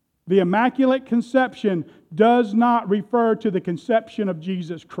 The Immaculate Conception does not refer to the conception of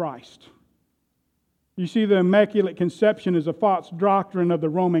Jesus Christ. You see, the Immaculate Conception is a false doctrine of the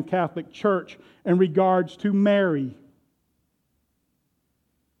Roman Catholic Church in regards to Mary.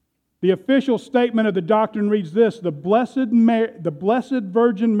 The official statement of the doctrine reads this: the Blessed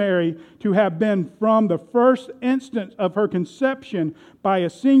Virgin Mary to have been from the first instant of her conception by a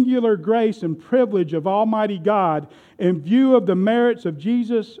singular grace and privilege of Almighty God, in view of the merits of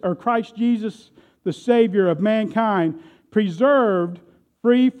Jesus, or Christ Jesus, the Savior of mankind, preserved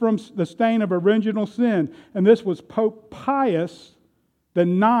free from the stain of original sin. And this was Pope Pius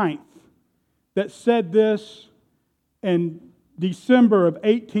IX that said this in December of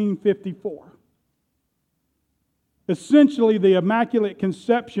 1854. Essentially, the Immaculate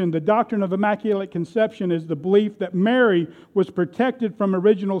Conception, the doctrine of Immaculate Conception, is the belief that Mary was protected from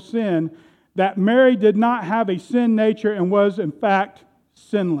original sin, that Mary did not have a sin nature and was, in fact,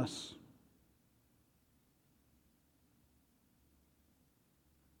 sinless.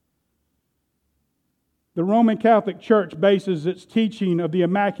 The Roman Catholic Church bases its teaching of the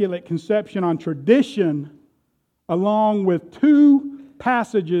Immaculate Conception on tradition, along with 2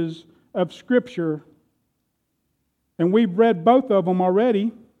 passages of Scripture. And we've read both of them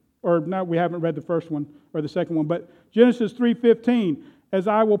already. Or no, we haven't read the first one or the second one. But Genesis 3:15, as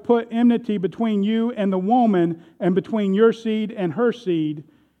I will put enmity between you and the woman, and between your seed and her seed.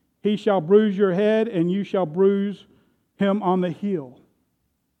 He shall bruise your head, and you shall bruise him on the heel.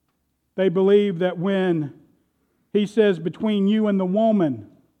 They believe that when he says between you and the woman,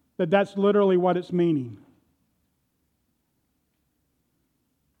 that's literally what it's meaning.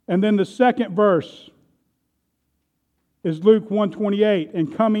 And then the second verse is Luke 1:28.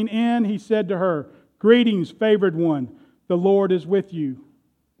 And coming in, he said to her, greetings, favored one, the Lord is with you.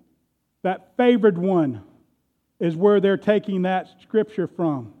 That favored one is where they're taking that scripture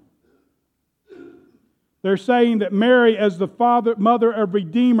from. They're saying that Mary, as the mother of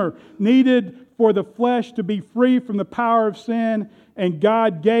Redeemer, needed for the flesh to be free from the power of sin, and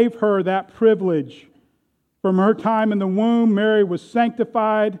God gave her that privilege. From her time in the womb, Mary was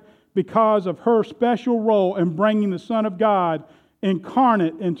sanctified because of her special role in bringing the Son of God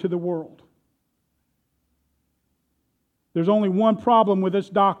incarnate into the world. There's only one problem with this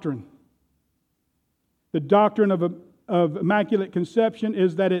doctrine. The doctrine of Immaculate Conception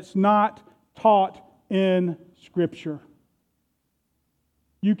is that it's not taught in Scripture.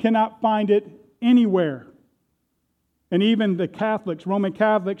 You cannot find it anywhere. And even the Catholics, Roman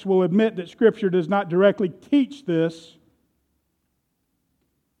Catholics, will admit that Scripture does not directly teach this.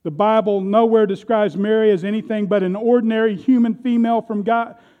 The Bible nowhere describes Mary as anything but an ordinary human female from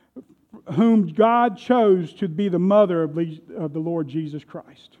God, whom God chose to be the mother of the Lord Jesus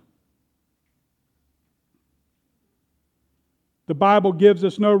Christ. The Bible gives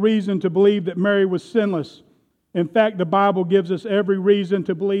us no reason to believe that Mary was sinless. In fact, the Bible gives us every reason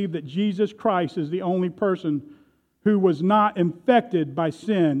to believe that Jesus Christ is the only person who was not infected by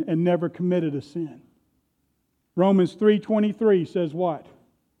sin and never committed a sin. Romans 3:23 says what?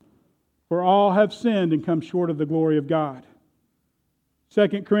 For all have sinned and come short of the glory of God.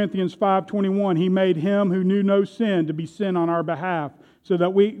 2 Corinthians 5:21, He made Him who knew no sin to be sin on our behalf, so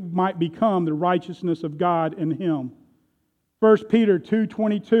that we might become the righteousness of God in Him. 1 Peter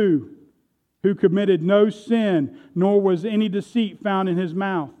 2:22, who committed no sin, nor was any deceit found in His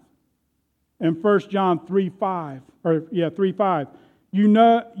mouth. And 1 John 3:5, you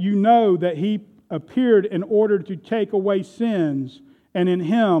know that He appeared in order to take away sins, and in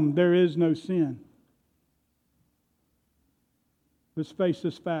Him there is no sin. Let's face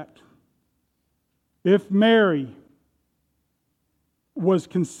this fact. If Mary was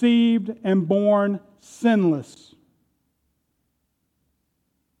conceived and born sinless,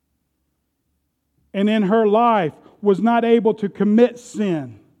 and in her life was not able to commit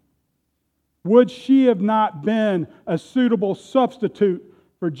sin, would she have not been a suitable substitute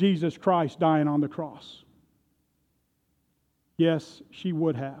for Jesus Christ dying on the cross? Yes, she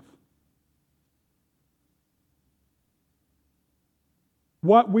would have.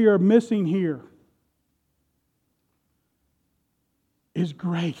 What we are missing here is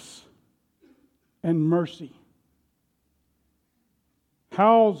grace and mercy.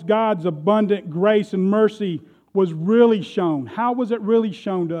 How God's abundant grace and mercy was really shown. How was it really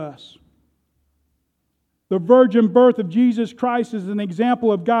shown to us? The virgin birth of Jesus Christ is an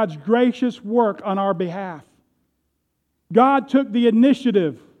example of God's gracious work on our behalf. God took the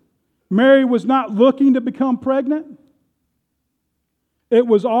initiative. Mary was not looking to become pregnant. It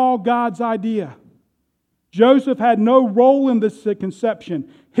was all God's idea. Joseph had no role in this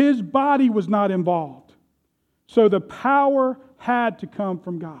conception. His body was not involved. So the power had to come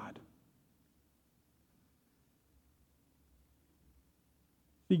from God.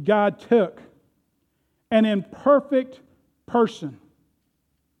 See, God took an imperfect person,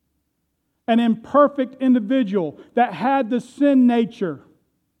 an imperfect individual that had the sin nature,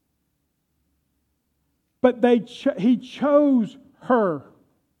 but He chose her,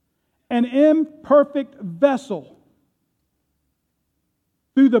 an imperfect vessel,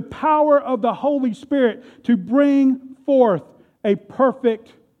 through the power of the Holy Spirit to bring forth a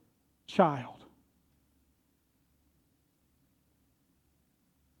perfect child.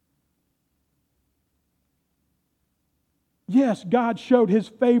 Yes, God showed His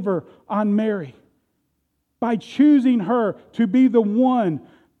favor on Mary by choosing her to be the one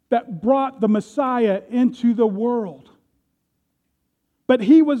that brought the Messiah into the world. But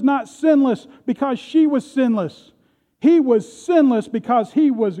He was not sinless because she was sinless. He was sinless because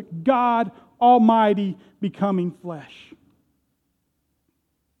He was God Almighty becoming flesh.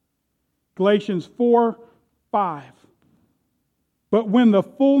 Galatians 4:5. But when the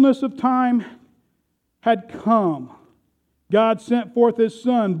fullness of time had come, God sent forth His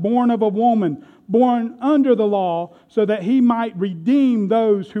Son, born of a woman, born under the law, so that He might redeem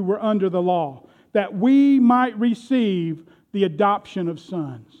those who were under the law, that we might receive the adoption of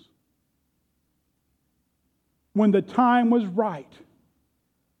sons. When the time was right,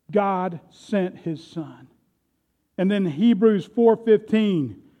 God sent His Son. And then Hebrews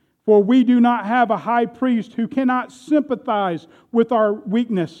 4:15, for we do not have a high priest who cannot sympathize with our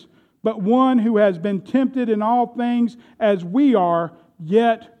weakness, but one who has been tempted in all things as we are,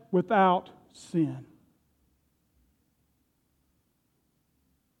 yet without sin.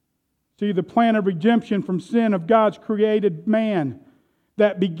 See, the plan of redemption from sin of God's created man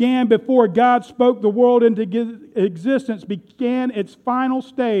that began before God spoke the world into existence began its final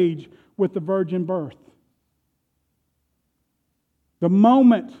stage with the virgin birth. The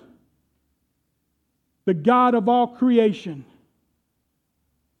moment the God of all creation,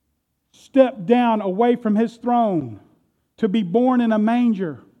 stepped down away from His throne to be born in a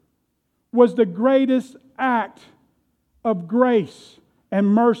manger, was the greatest act of grace and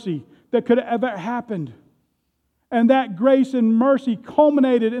mercy that could have ever happened. And that grace and mercy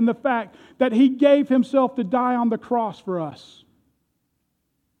culminated in the fact that He gave Himself to die on the cross for us.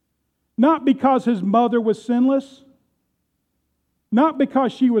 Not because His mother was sinless, not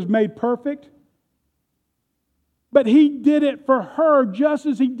because she was made perfect, but He did it for her just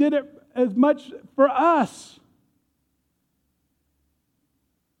as He did it as much for us.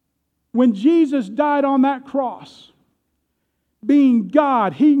 When Jesus died on that cross, being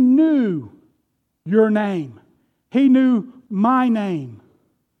God, He knew your name. He knew my name.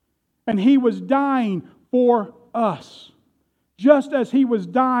 And He was dying for us. Just as He was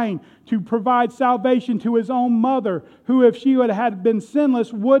dying to provide salvation to His own mother, who, if she had been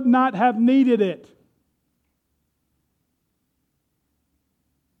sinless, would not have needed it.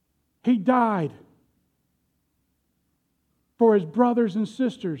 He died for His brothers and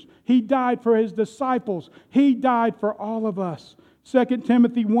sisters. He died for His disciples. He died for all of us. 2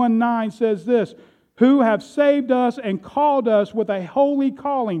 Timothy 1:9 says this, who have saved us and called us with a holy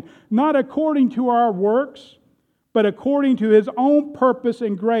calling, not according to our works, but according to His own purpose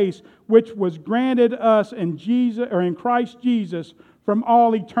and grace, which was granted us in Jesus, or in Christ Jesus, from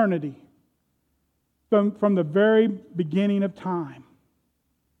all eternity, from the very beginning of time.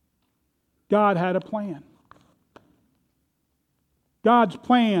 God had a plan. God's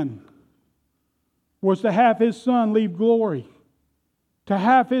plan was to have His Son leave glory, to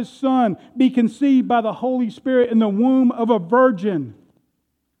have His Son be conceived by the Holy Spirit in the womb of a virgin,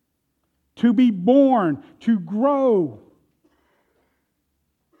 to be born, to grow,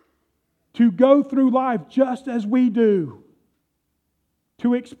 to go through life just as we do,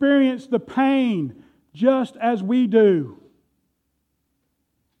 to experience the pain just as we do,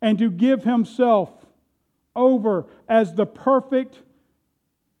 and to give Himself over as the perfect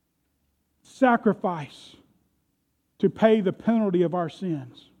sacrifice to pay the penalty of our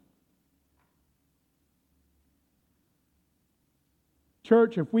sins.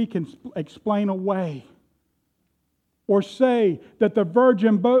 Church, if we can explain away or say that the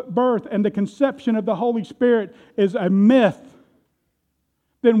virgin birth and the conception of the Holy Spirit is a myth,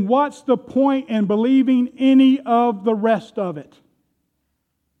 then what's the point in believing any of the rest of it?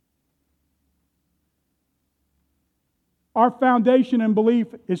 Our foundation and belief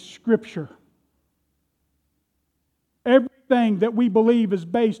is Scripture. Everything that we believe is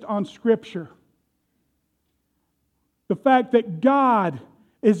based on Scripture. The fact that God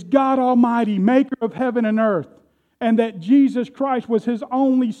is God Almighty, maker of heaven and earth, and that Jesus Christ was His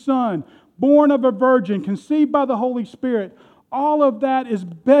only Son, born of a virgin, conceived by the Holy Spirit, all of that is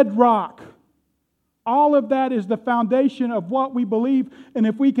bedrock. All of that is the foundation of what we believe, and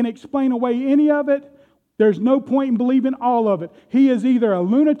if we can explain away any of it, there's no point in believing all of it. He is either a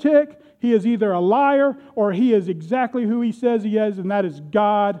lunatic, He is either a liar, or He is exactly who He says He is, and that is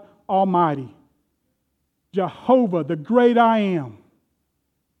God Almighty. Jehovah, the great I am.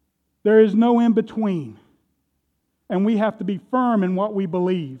 There is no in between. And we have to be firm in what we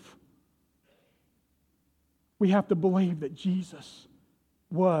believe. We have to believe that Jesus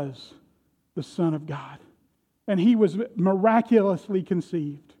was the Son of God. And He was miraculously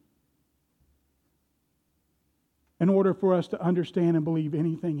conceived. In order for us to understand and believe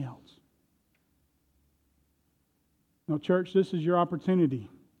anything else. Now, church, this is your opportunity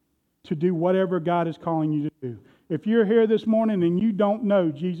to do whatever God is calling you to do. If you're here this morning and you don't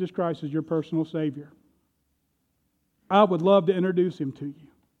know Jesus Christ as your personal Savior, I would love to introduce Him to you.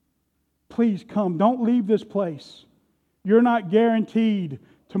 Please come. Don't leave this place. You're not guaranteed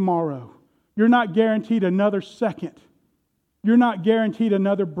tomorrow. You're not guaranteed another second. You're not guaranteed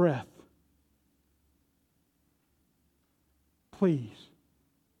another breath. Please,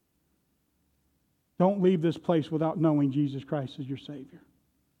 don't leave this place without knowing Jesus Christ as your Savior.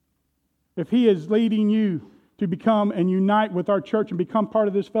 If He is leading you to become and unite with our church and become part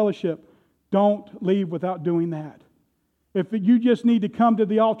of this fellowship, don't leave without doing that. If you just need to come to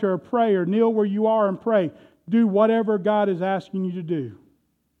the altar or pray or kneel where you are and pray, do whatever God is asking you to do.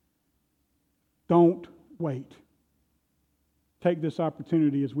 Don't wait. Take this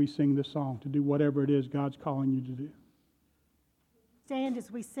opportunity as we sing this song to do whatever it is God's calling you to do. Stand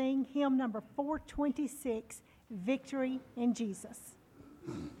as we sing hymn number 426, Victory in Jesus.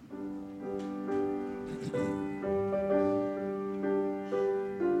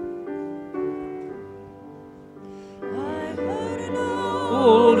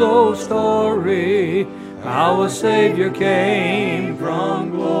 Old story, how a Savior came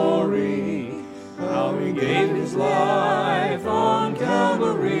from glory, how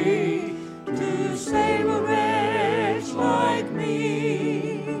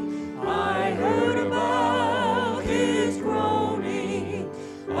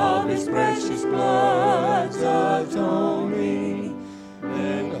of His precious blood's atoning.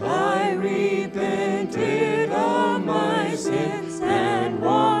 And I repented of my sins and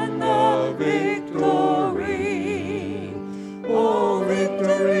won the victory. Oh,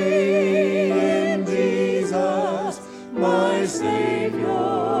 victory in Jesus, my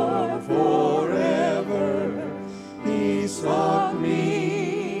Savior forever. He sought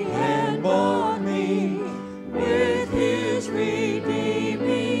me and bought me with His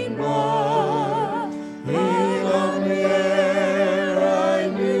redeeming blood. He loved me ere I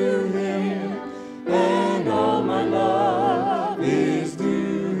knew Him, and all my love is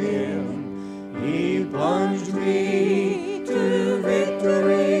due Him. He plunged me to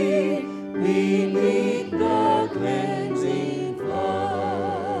victory beneath the cleansing flood.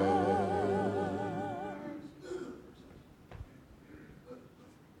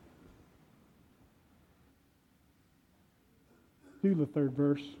 Do the third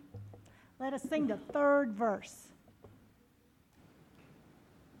verse. Let us sing the third verse.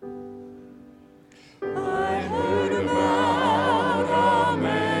 I heard about a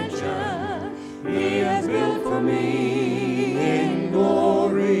mansion He has built for me in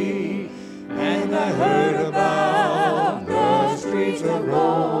glory, and I heard about the streets of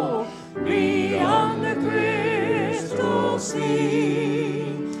Rome beyond the crystal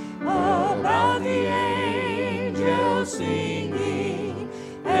sea, about the angels singing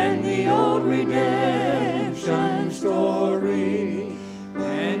and the old redemption story.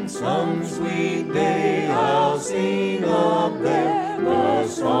 And some sweet day I'll sing up there the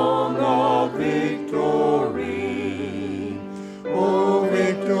song of victory. Oh,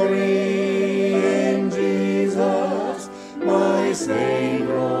 victory in Jesus, my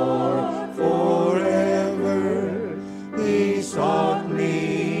Savior forever. He sought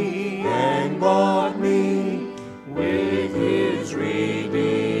me and bought me with His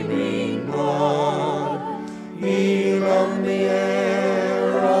redeeming blood. He loved me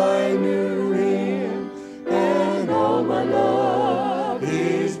ere I knew Him, and all my love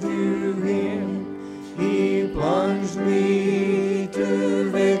is due Him. He plunged me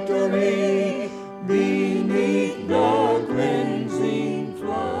to victory beneath the cleansing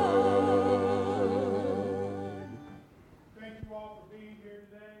flood. Thank you all for being here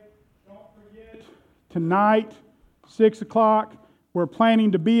today. Don't forget, tonight, 6 o'clock, we're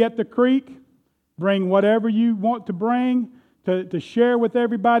planning to be at the creek. Bring whatever you want to bring to share with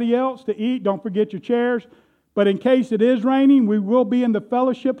everybody else, to eat. Don't forget your chairs. But in case it is raining, we will be in the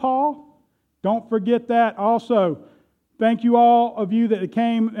fellowship hall. Don't forget that. Also, thank you all of you that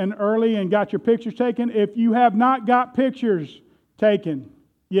came in early and got your pictures taken. If you have not got pictures taken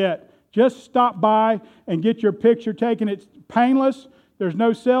yet, just stop by and get your picture taken. It's painless. There's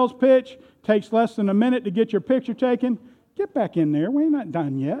no sales pitch. Takes less than a minute to get your picture taken. Get back in there. We're not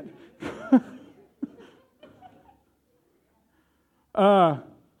done yet.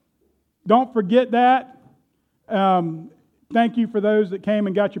 Don't forget that. Thank you for those that came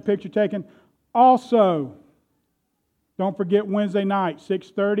and got your picture taken. Also, don't forget Wednesday night,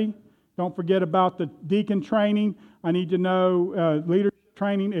 6:30. Don't forget about the deacon training. I need to know leadership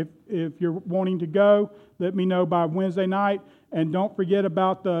training. If you're wanting to go, let me know by Wednesday night. And don't forget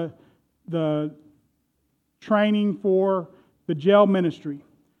about the training for the jail ministry.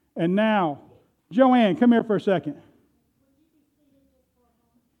 And now, Joanne, come here for a second.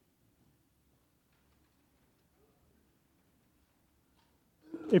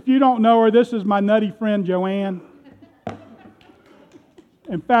 If you don't know her, this is my nutty friend, Joanne.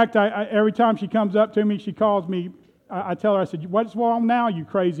 In fact, I every time she comes up to me, she calls me, I tell her, I said, "What's wrong now, you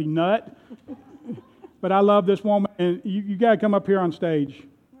crazy nut?" But I love this woman, and you got to come up here on stage.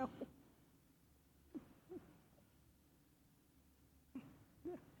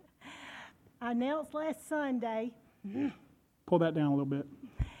 I announced last Sunday Pull that down a little bit.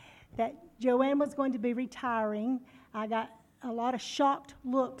 that Joanne was going to be retiring. I got a lot of shocked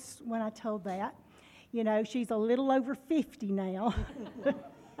looks when I told that. You know, she's a little over 50 now.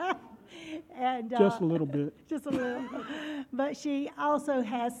 And Just a little bit. Just a little. But she also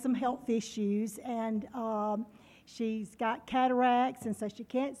has some health issues, and she's got cataracts, and so she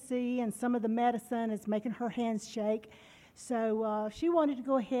can't see, and some of the medicine is making her hands shake. So she wanted to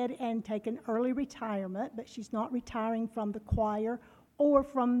go ahead and take an early retirement, but she's not retiring from the choir or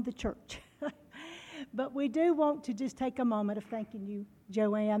from the church. But we do want to just take a moment of thanking you,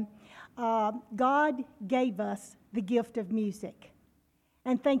 Joanne. God gave us the gift of music.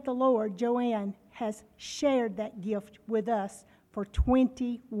 And thank the Lord, Joanne has shared that gift with us for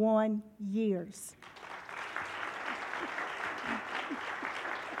 21 years.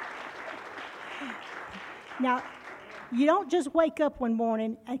 Now, You don't just wake up one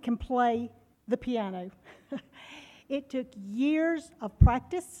morning and can play the piano. It took years of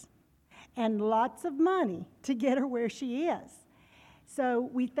practice and lots of money to get her where she is. So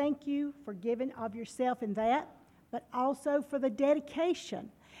we thank you for giving of yourself in that, but also for the dedication.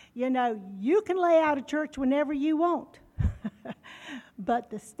 You know, you can lay out of church whenever you want, but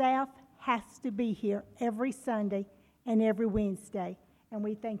the staff has to be here every Sunday and every Wednesday, and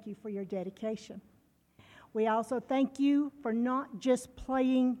we thank you for your dedication. We also thank you for not just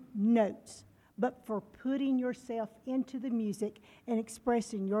playing notes, but for putting yourself into the music and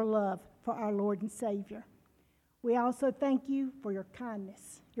expressing your love for our Lord and Savior. We also thank you for your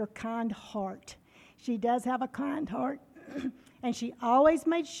kindness, your kind heart. She does have a kind heart, and she always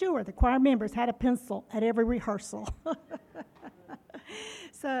made sure the choir members had a pencil at every rehearsal.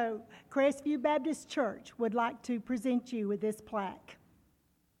 So, Crestview Baptist Church would like to present you with this plaque.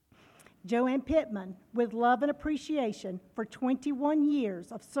 Joanne Pittman, with love and appreciation for 21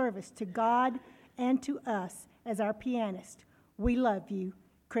 years of service to God and to us as our pianist. We love you,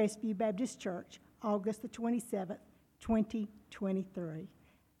 Crestview Baptist Church, August the 27th, 2023.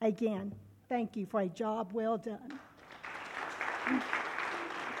 Again, thank you for a job well done.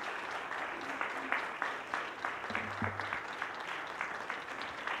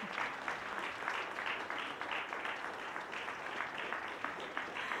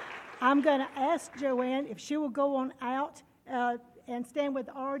 I'm going to ask Joanne if she will go on out and stand with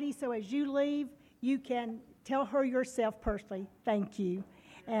Artie, so as you leave, you can tell her yourself personally, thank you.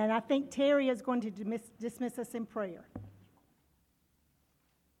 And I think Terry is going to dismiss us in prayer.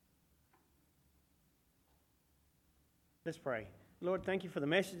 Let's pray. Lord, thank you for the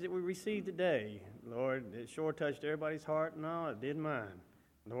message that we received today. Lord, it sure touched everybody's heart and all. It did mine.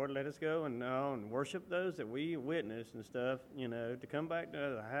 Lord, let us go and worship those that we witnessed and stuff, to come back to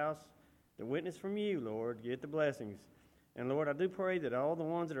the house to witness from you, Lord, get the blessings. And Lord, I do pray that all the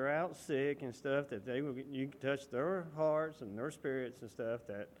ones that are out sick and stuff, that you touch their hearts and their spirits and stuff,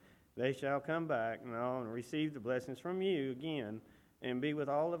 that they shall come back and receive the blessings from you again and be with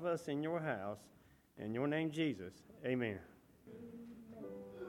all of us in your house. In your name, Jesus, amen.